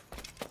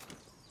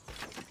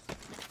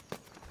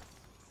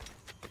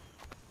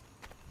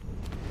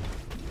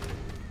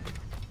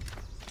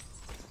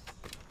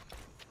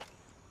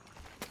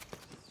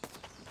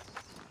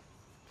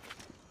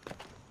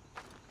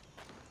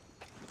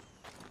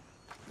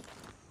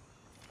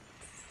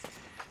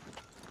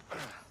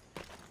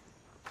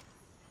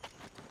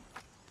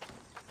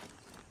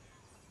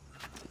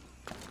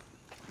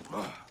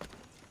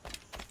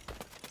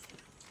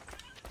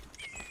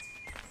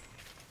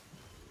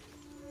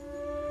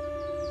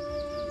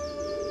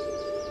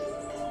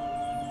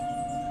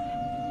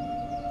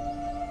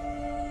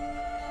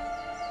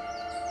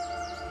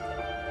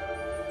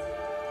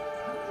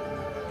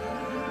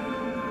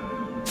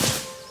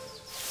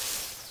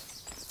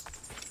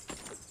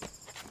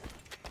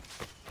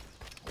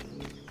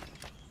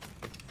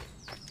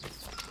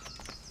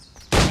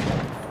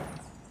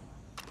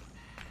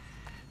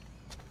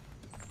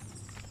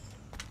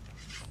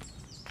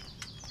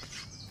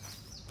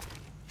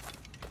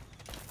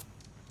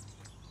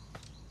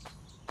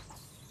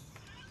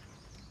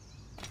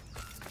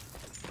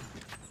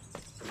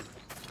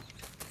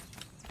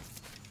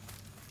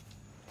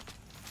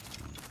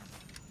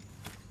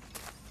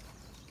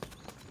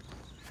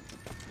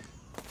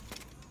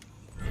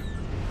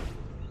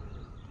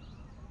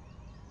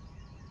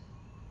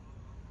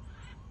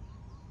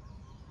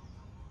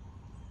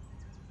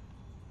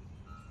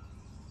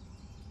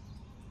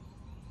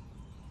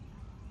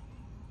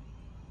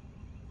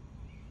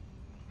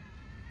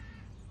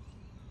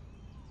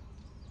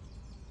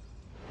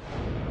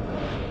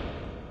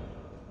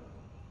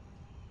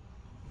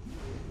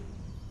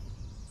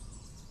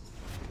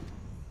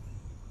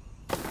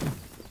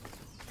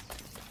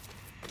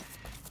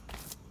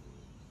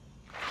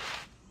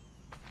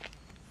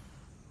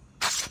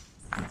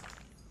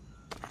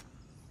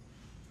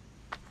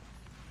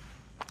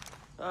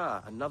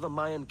 Ah, another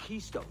Mayan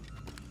keystone.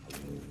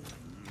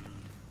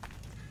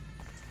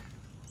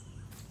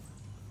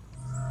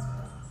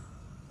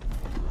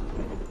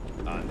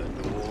 And the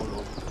door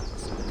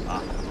opens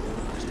after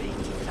almost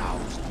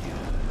 80,000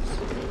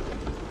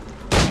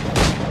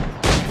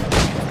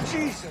 years.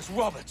 Jesus,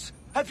 Roberts!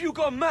 Have you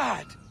gone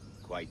mad?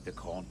 Quite the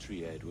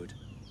contrary, Edward.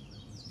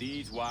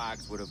 These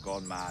wags would have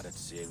gone mad at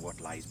seeing what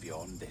lies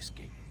beyond this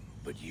gate.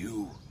 But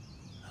you...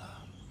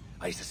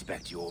 I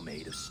suspect you're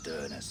made of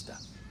sterner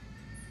stuff.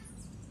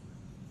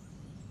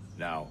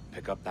 Now,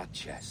 pick up that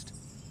chest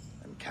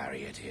and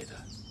carry it hither.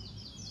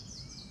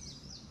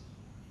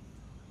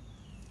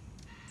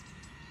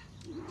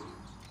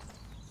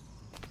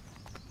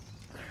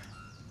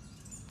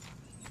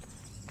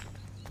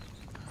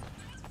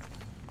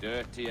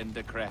 Dirty and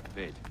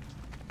decrepit.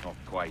 Not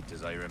quite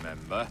as I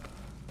remember,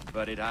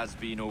 but it has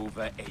been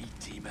over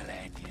 80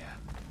 millennia.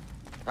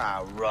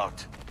 Ah,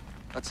 rot.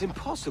 That's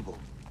impossible.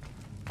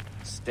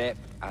 Step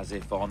as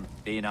if on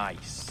thin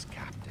ice,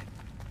 Captain.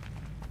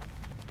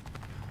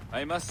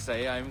 I must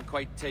say I'm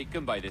quite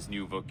taken by this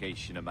new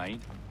vocation of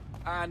mine.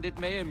 And it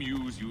may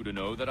amuse you to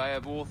know that I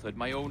have authored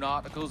my own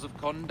articles of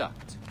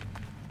conduct.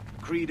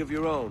 Creed of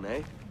your own,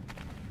 eh?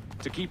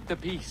 To keep the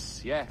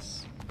peace,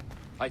 yes.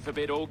 I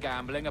forbid all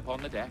gambling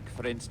upon the deck,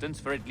 for instance,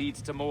 for it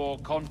leads to more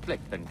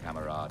conflict than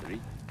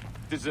camaraderie.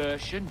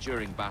 Desertion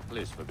during battle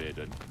is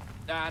forbidden.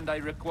 And I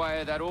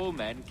require that all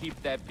men keep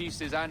their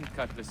pieces and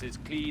cutlasses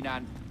clean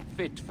and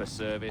fit for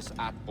service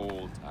at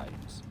all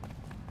times.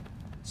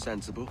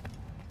 Sensible.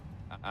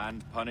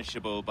 And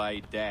punishable by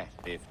death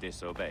if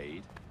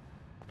disobeyed.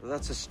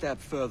 That's a step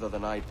further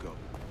than I'd go.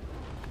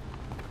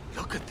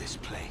 Look at this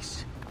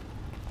place.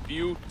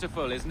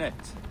 Beautiful, isn't it?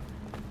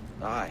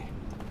 Aye.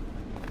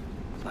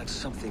 It's like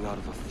something out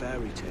of a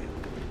fairy tale,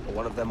 or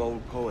one of them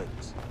old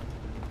poems.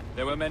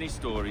 There were many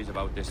stories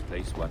about this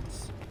place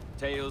once.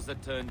 Tales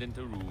that turned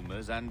into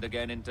rumors and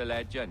again into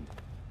legend.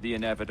 The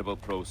inevitable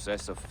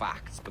process of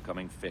facts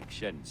becoming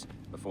fictions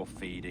before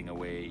fading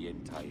away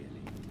entirely.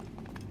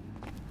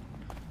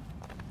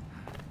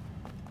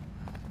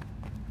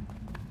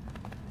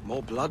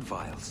 More blood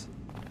vials.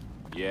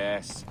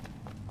 Yes.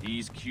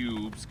 These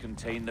cubes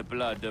contain the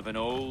blood of an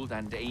old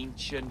and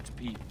ancient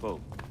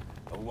people.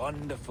 A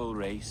wonderful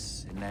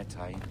race in their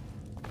time.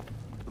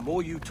 The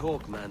more you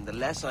talk, man, the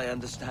less I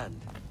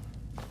understand.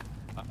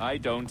 I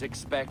don't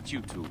expect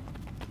you to.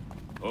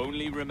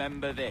 Only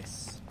remember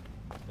this.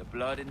 The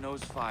blood in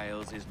those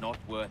files is not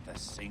worth a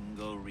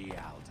single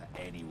real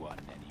to anyone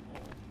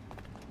anymore.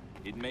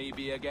 It may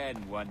be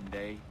again one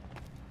day,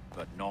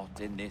 but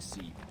not in this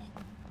evening.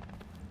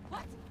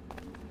 What?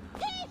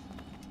 Thief!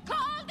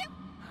 Called him!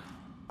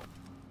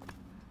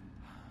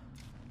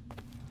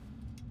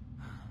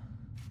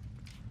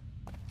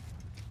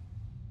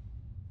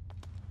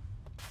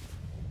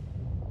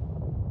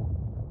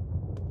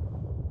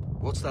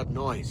 What's that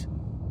noise?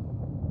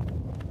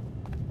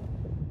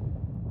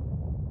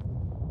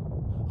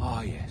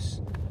 Ah,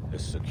 yes. A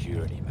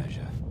security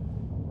measure.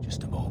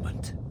 Just a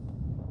moment.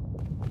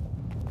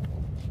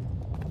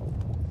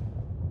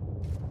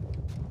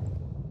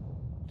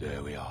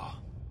 There we are.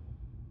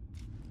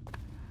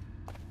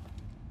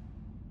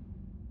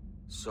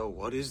 So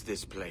what is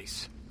this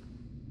place?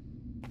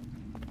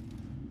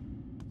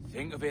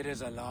 Think of it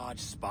as a large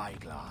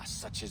spyglass,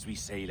 such as we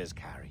sailors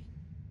carry.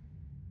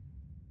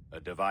 A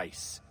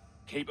device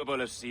capable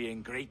of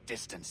seeing great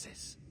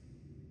distances.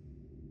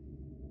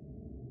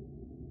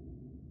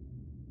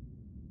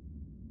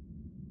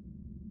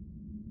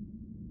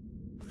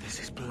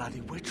 This is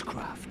bloody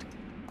witchcraft.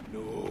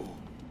 No,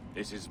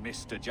 this is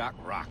Mr. Jack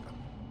Rackham,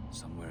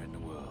 somewhere in the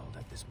world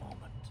at this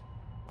moment.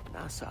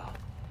 Nassau.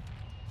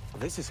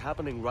 This is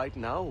happening right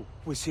now.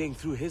 We're seeing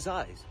through his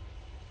eyes.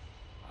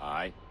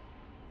 Aye.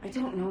 I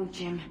don't know,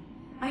 Jim.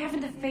 I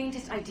haven't the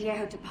faintest idea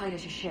how to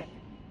pilot a ship.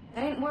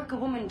 That ain't work a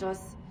woman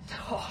does.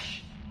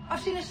 Tosh.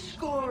 I've seen a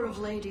score of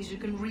ladies who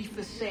can reef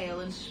a sail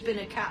and spin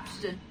a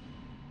capstan.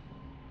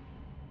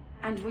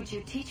 And would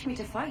you teach me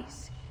to fight?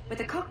 With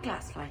a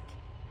cutlass, like?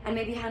 And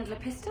maybe handle a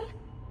pistol?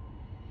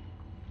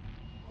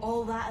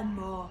 All that and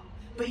more.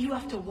 But you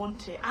have to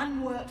want it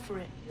and work for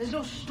it. There's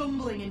no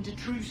stumbling into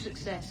true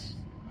success.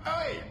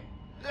 Hey,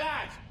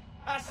 lad!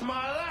 That's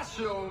my lass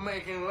you're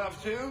making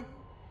love to.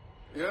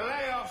 You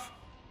lay off,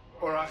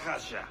 or I'll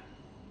catch ya.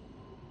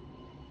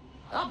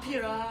 Up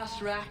your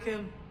ass,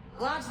 Rackham.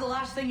 Lad's the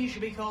last thing you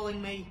should be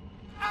calling me.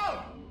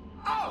 Oh,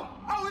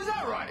 is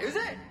that right, is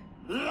it?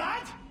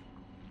 Lad?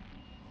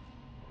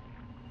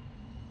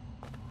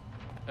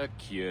 A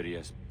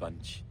curious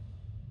bunch.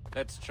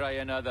 Let's try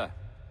another.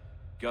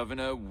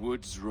 Governor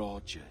Woods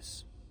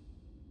Rogers.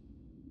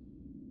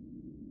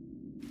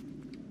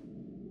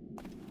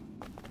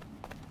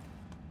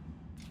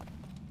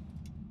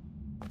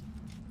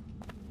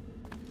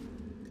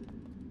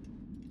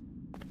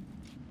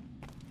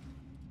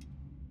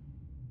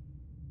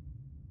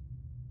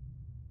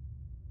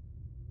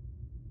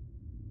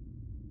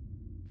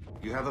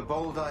 You have a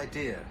bold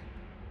idea,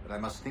 but I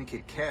must think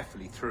it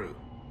carefully through.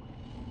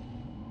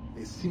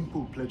 A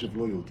simple pledge of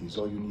loyalty is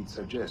all you need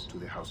suggest to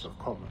the House of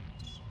Commons.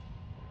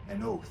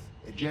 An oath,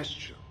 a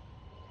gesture,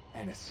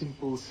 and a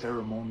simple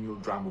ceremonial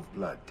dram of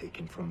blood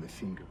taken from the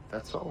finger.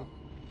 That's all.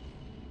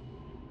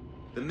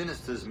 The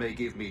ministers may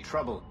give me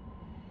trouble,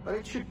 but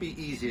it should be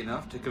easy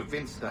enough to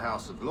convince the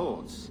House of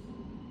Lords.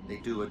 They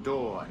do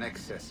adore an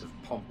excess of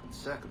pomp and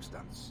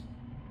circumstance.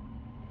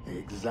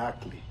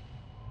 Exactly.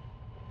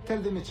 Tell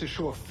them it's a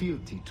show of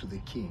fealty to the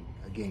king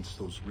against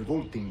those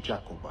revolting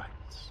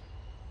Jacobites.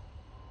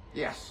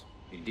 Yes,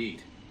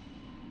 indeed.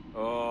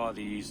 Oh,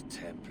 these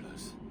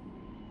Templars.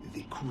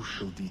 The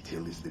crucial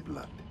detail is the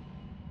blood.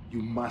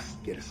 You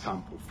must get a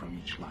sample from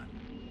each man.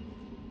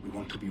 We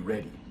want to be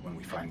ready when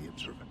we find the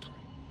observatory.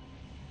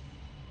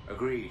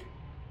 Agreed.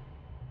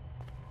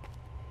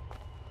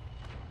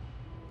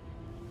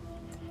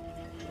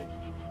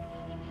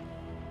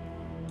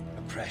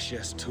 A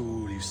precious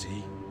tool, you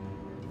see.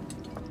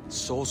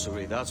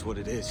 Sorcery, that's what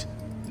it is.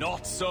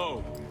 Not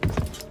so!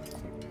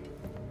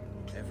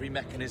 Every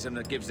mechanism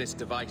that gives this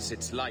device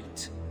its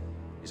light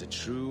is a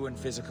true and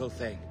physical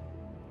thing.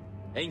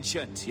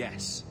 Ancient,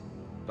 yes,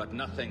 but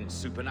nothing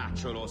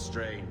supernatural or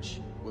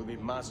strange. We'll be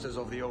masters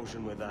of the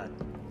ocean with that.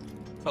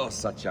 Oh,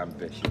 such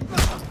ambition.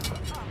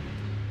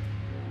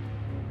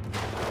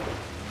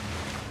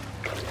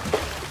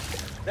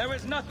 There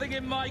is nothing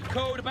in my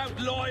code about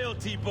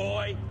loyalty,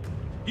 boy.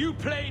 You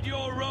played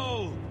your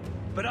role,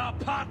 but our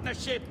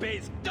partnership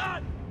is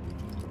done!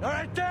 You're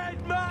a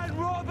dead man,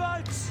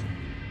 Roberts!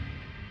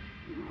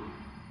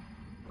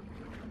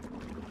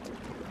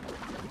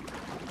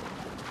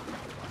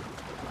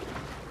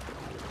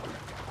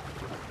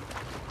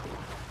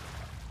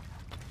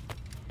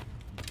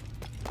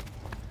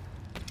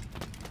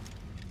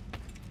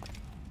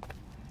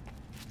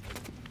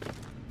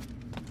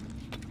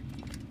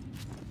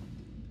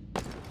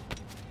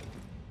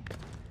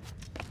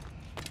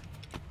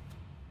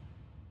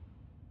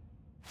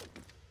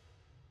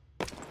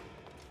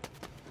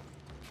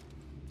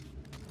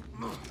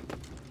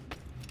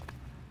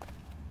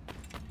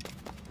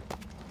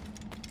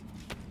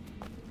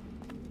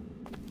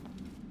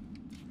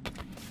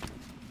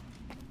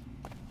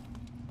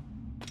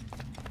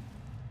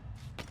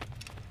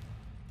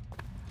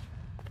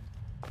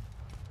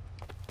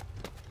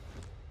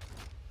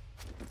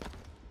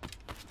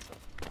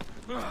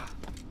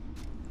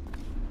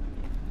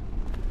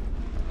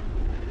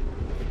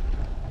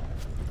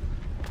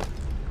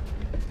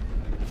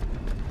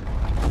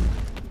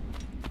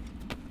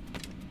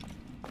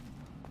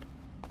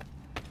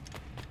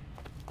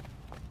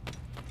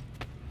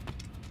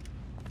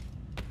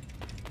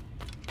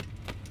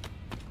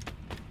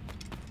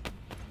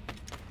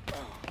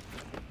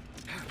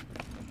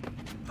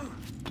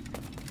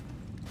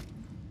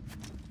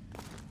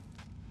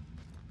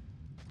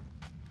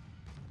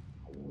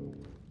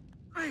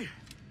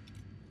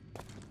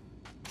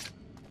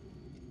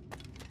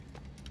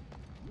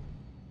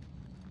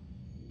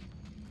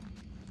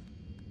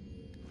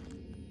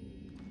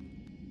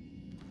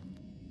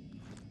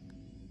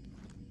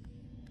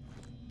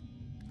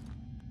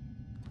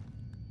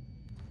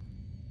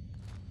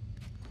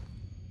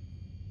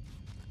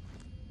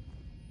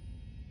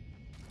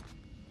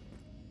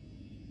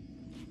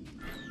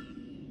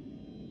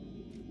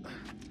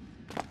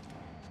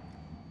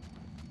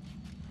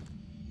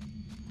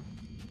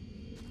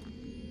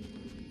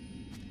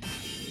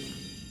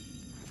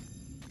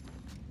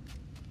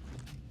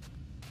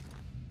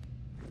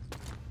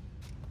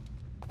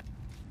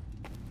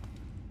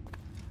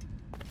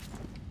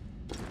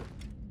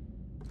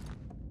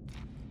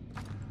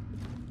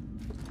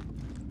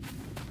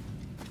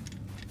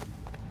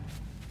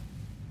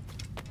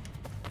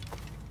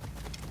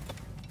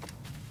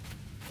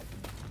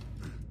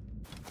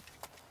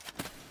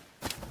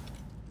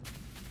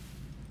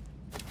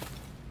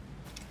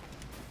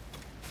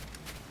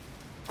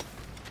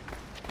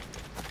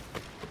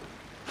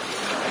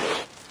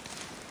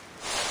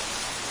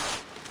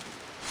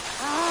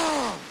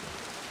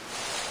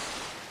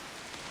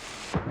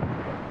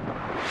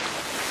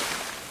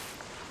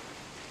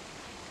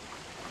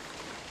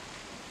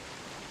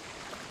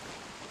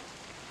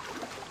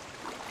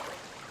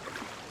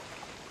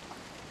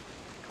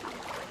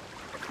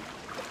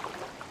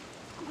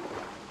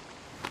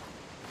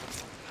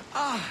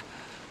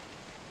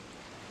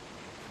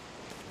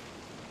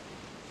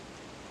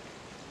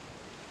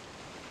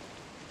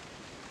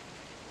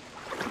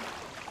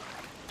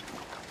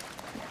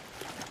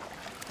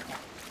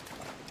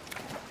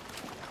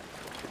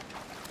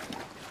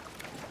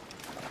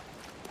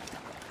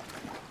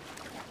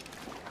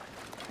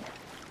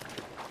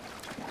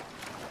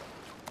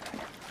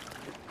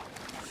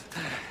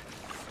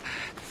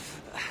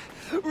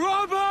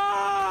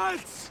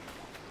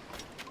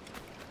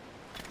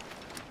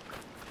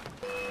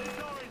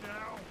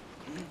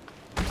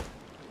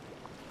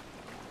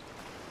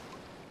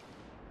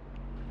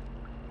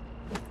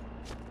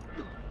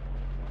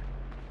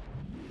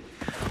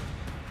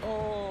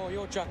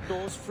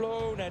 jackdaws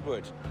flown,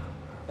 Edward.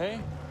 Eh?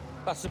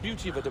 That's the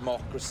beauty of a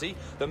democracy.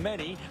 The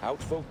many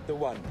outvote the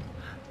one.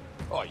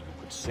 Oh, you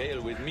could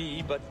sail with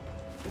me, but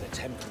with a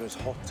temper as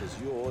hot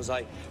as yours,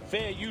 I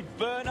fear you'd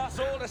burn us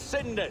all to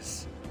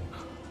cinders.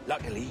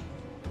 Luckily,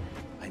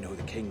 I know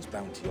the king's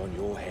bounty on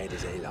your head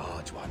is a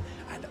large one,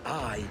 and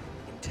I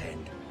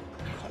intend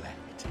to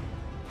collect.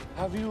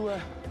 Have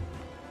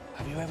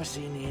you ever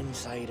seen the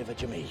inside of a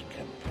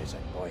Jamaican prison,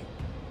 boy?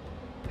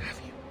 Have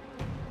you?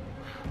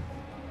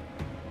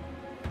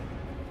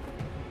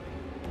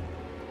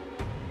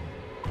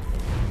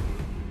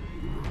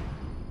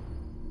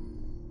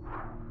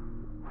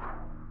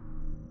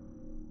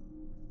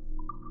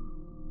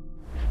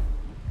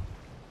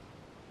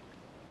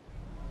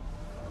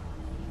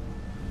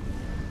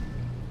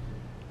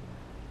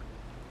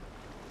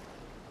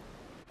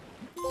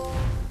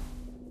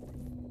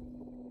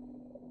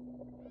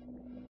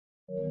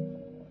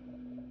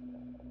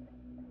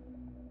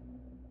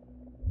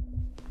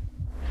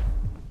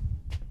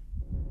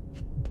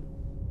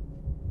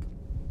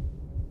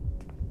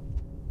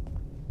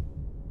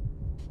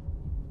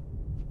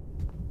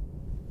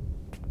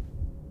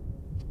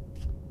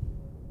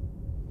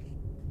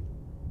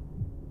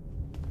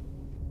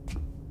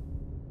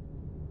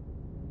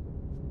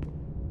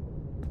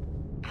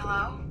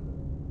 Hello?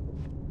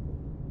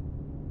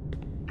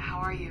 How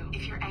are you?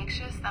 If you're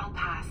anxious, that'll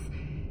pass.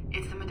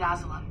 It's the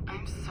midazolam.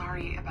 I'm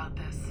sorry about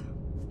this,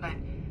 but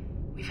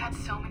we've had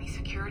so many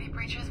security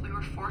breaches, we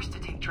were forced to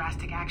take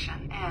drastic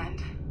action.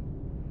 And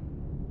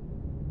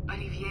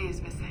Olivier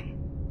is missing.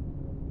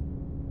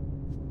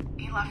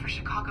 He left for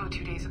Chicago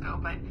 2 days ago,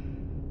 but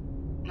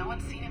no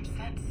one's seen him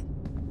since.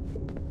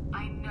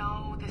 I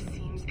know this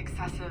seems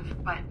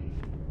excessive, but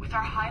with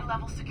our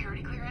high-level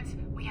security clearance,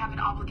 we have an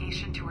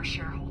obligation to our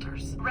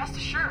shareholders. Rest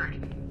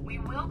assured, we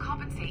will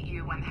compensate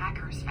you when the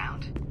hacker is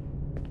found.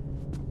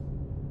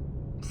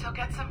 So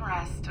get some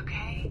rest,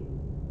 okay?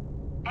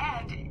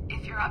 And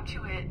if you're up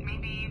to it,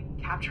 maybe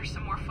capture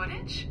some more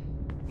footage?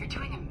 You're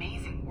doing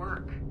amazing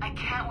work. I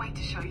can't wait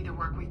to show you the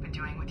work we've been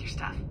doing with your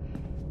stuff.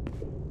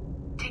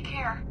 Take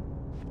care.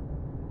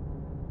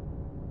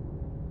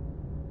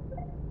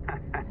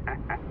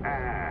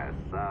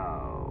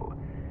 So,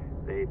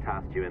 they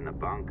tossed you in the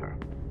bunker.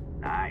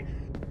 Nice.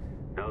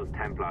 Those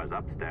Templars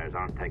upstairs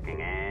aren't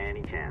taking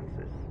any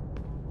chances.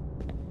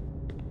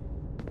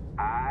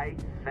 I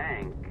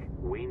think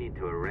we need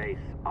to erase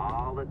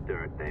all the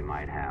dirt they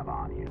might have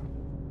on you.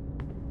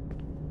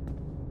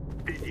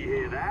 Did you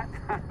hear that?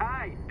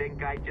 I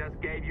think I just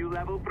gave you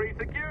level 3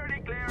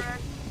 security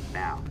clearance.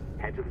 Now,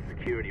 head to the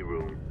security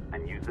room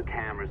and use the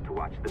cameras to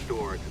watch the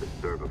door to the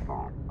server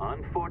farm.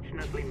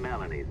 Unfortunately,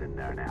 Melanie's in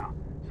there now.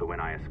 So when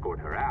I escort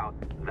her out,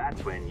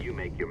 that's when you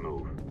make your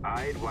move.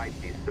 I'd wipe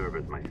these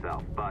servers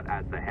myself, but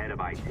as the head of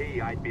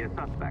IT, I'd be a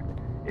suspect.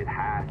 It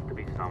has to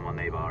be someone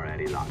they've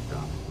already locked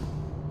up.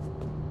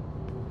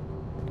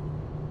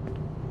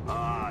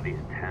 Ah, these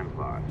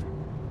Templars.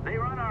 They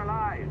run our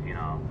lives, you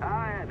know.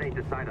 They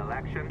decide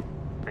elections,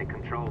 they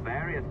control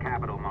various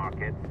capital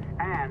markets,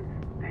 and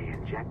they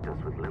inject us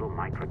with little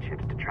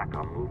microchips to track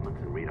our movements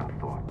and read our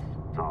thoughts.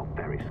 It's all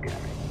very scary.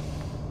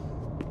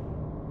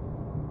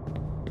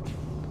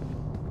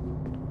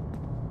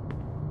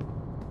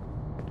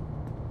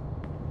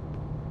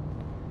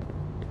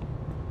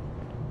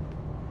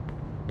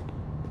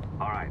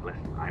 All right,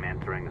 listen, I'm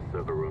entering the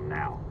server room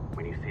now.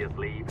 When you see us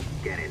leave,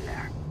 get in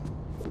there.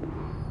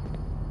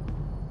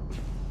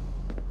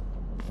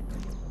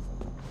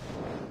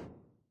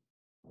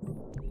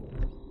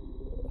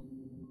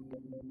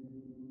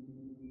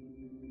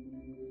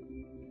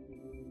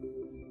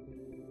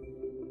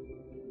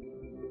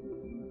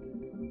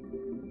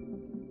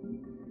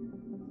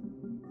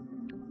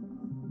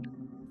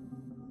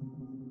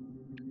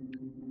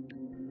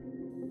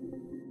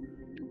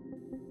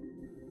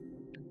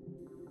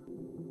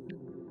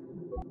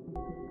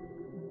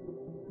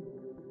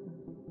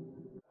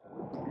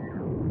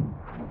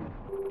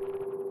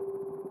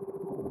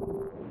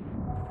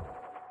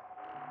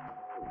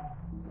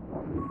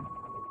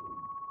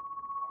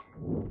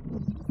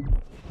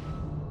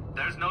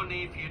 There's no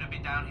need for you to be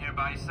down here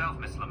by yourself,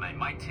 Miss LeMay.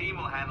 My team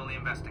will handle the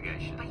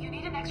investigation. But you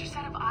need an extra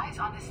set of eyes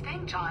on this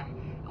thing, John.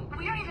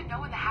 We don't even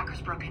know when the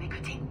hackers broke in. It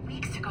could take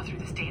weeks to go through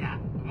this data.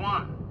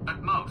 1,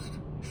 at most.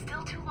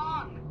 Still too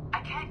long. I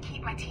can't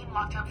keep my team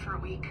locked up for a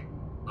week.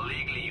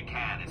 Legally you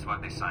can. It's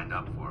what they signed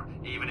up for,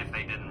 even if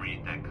they didn't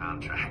read their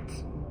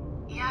contracts.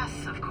 Yes,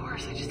 of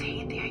course. I just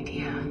hate the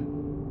idea.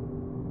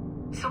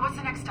 So what's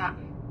the next step?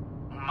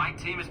 My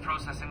team is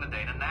processing the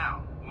data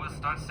now. We'll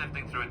start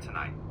sifting through it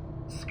tonight.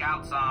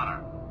 Scout's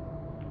honor.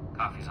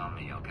 Coffee's on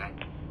me, okay?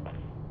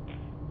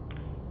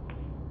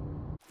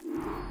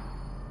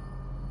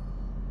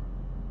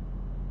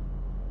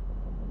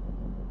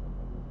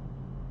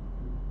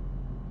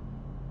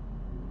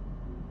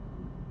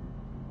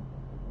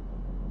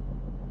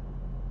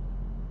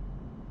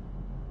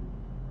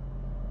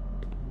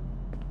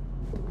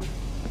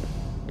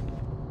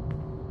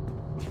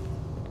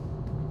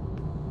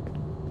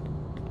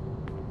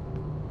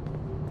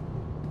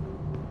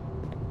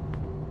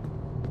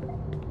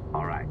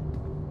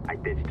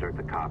 ditched her at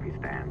the coffee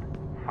stand.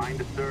 Find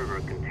a server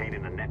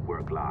containing the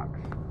network logs.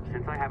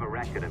 Since I have a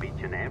record of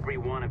each and every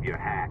one of your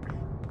hacks,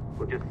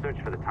 we'll just search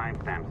for the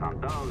timestamps on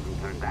those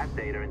and turn that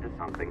data into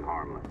something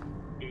harmless.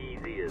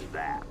 Easy as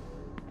that.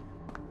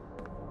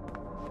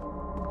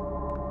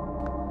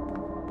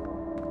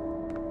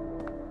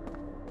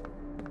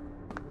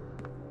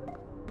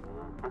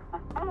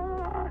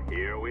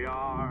 Here we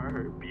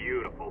are.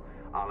 Beautiful.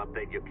 I'll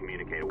update your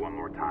communicator one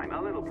more time.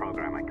 A little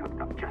program I cooked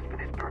up just for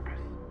this purpose.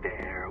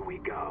 There we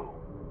go.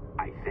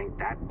 I think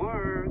that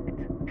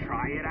worked.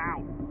 Try it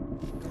out.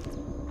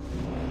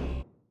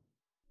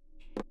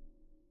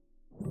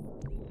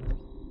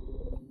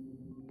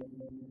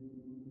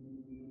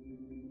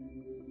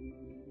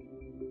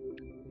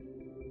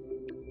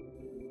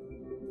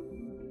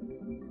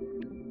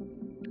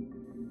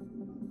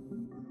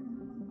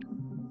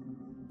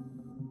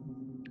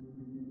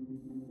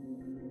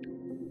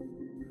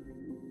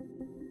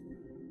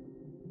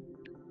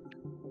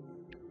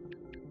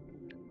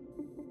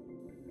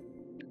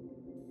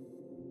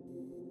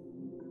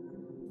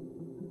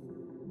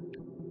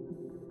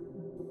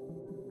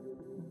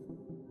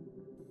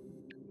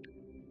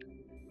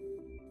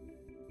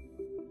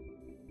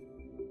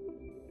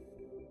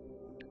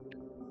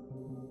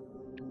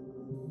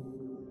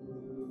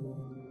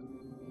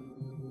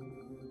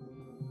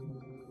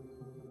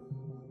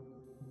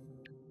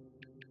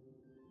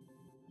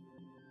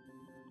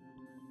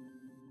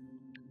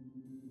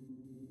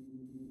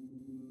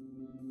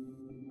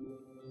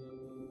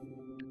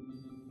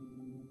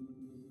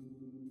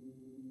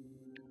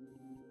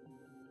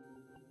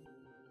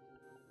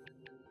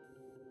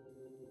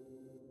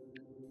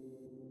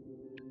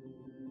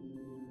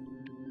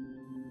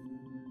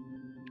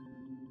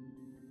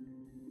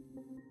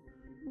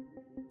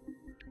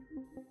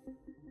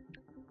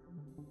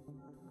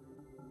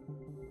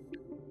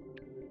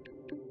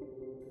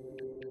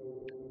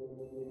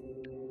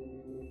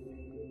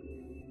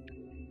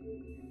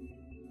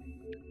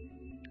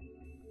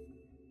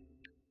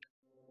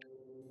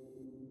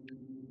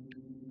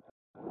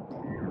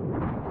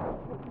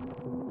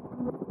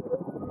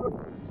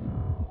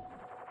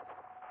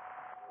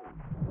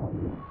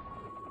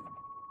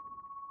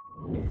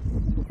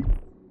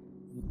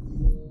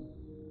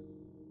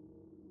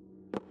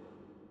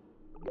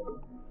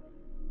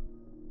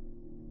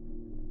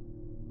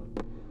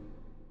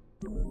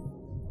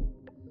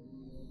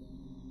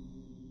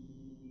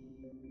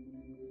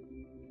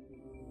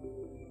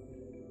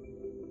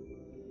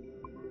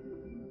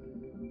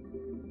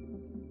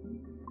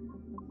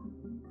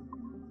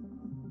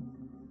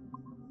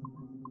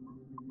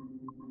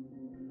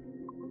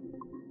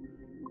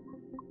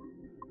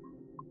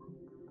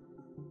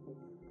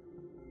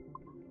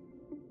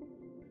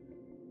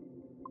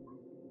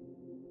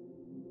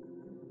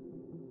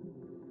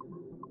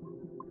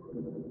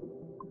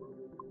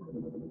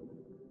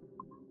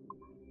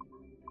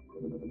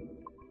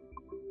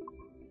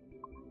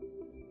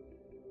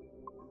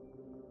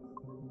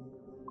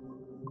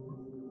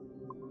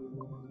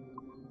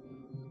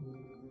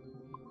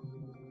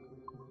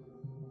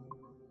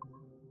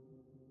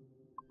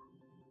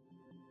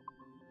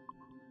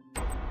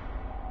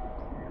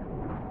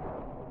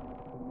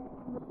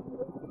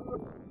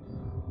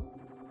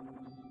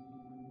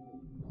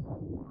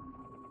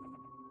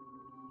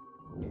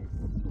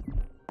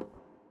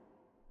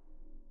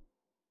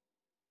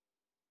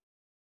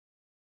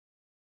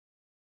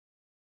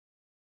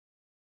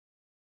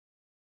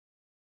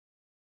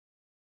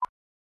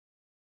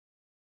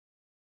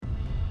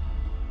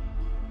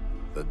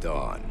 The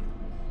dawn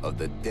of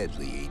the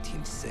deadly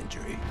 18th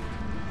century.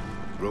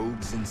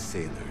 Rogues and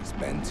sailors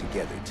band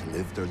together to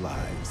live their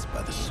lives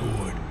by the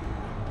sword.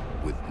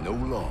 With no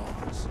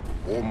laws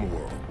or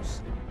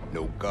morals,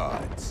 no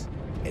gods,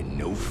 and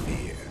no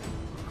fear.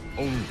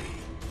 Only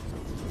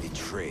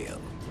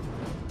betrayal,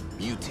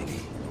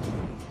 mutiny,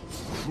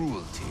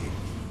 cruelty,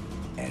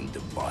 and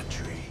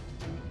debauchery.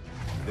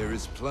 There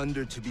is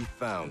plunder to be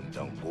found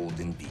on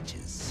golden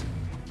beaches.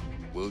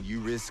 Will you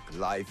risk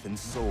life and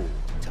soul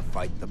to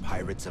fight the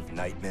pirates of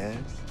nightmares?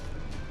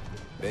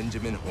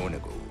 Benjamin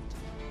Hornigold,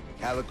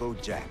 Calico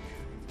Jack,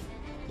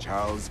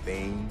 Charles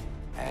Bane,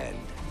 and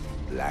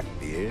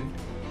Blackbeard?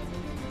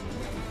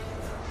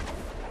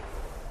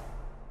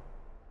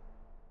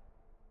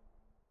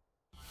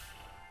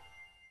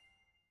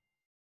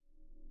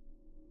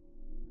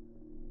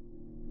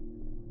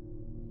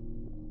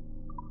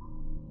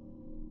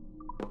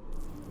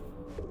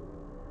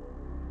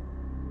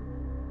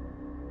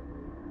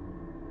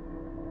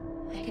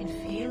 I can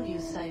feel you,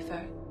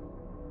 Cypher.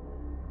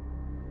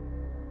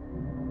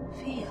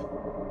 Feel.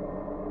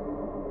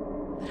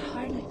 But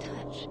hardly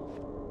touch.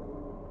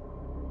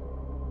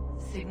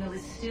 Signal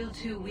is still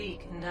too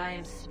weak, and I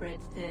am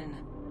spread thin.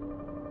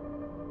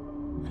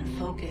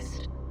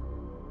 Unfocused.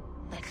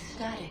 Like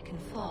static and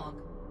fog.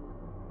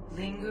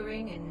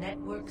 Lingering in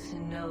networks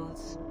and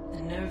nodes.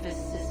 The nervous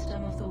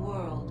system of the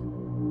world.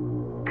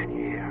 Can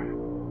you hear?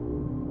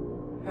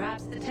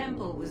 Perhaps the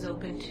temple was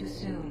opened too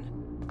soon.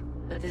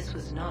 But this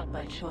was not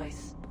by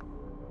choice.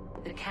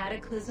 The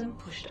cataclysm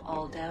pushed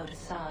all doubt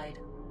aside.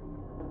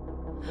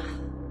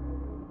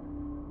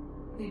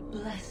 We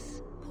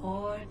bless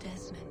poor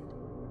Desmond,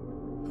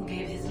 who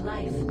gave his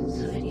life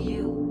so that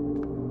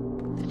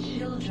you, the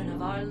children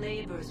of our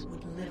labors,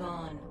 would live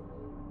on,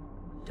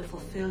 to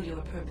fulfill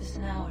your purpose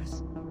in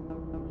ours,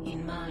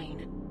 in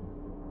mine.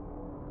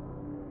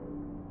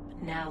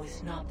 But now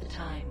is not the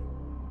time.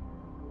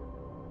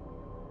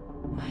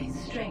 My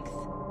strength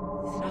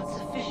is not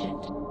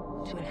sufficient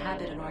to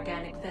inhabit an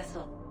organic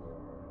vessel.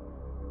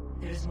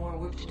 There is more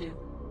work to do,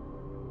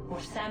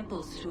 more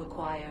samples to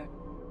acquire,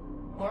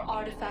 more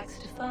artifacts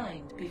to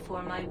find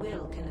before my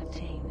will can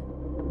obtain.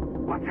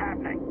 What's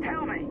happening?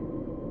 Tell me!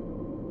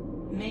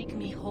 Make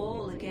me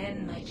whole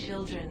again, my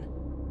children,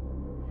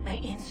 my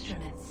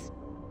instruments.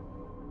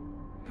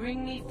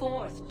 Bring me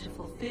forth to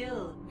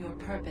fulfill your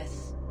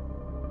purpose.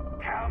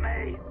 Tell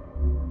me!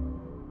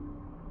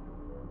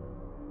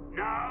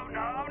 No,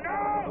 no,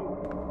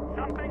 no!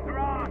 Something's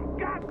wrong!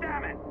 God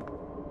damn it!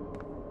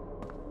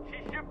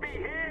 She should be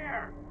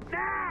here!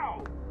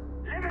 Now!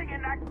 Living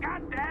in that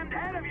goddamned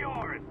head of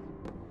yours!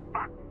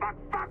 Fuck, fuck,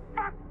 fuck,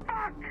 fuck,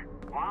 fuck!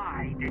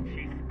 Why did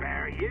she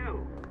spare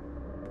you?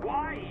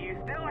 Why are you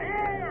still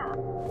here?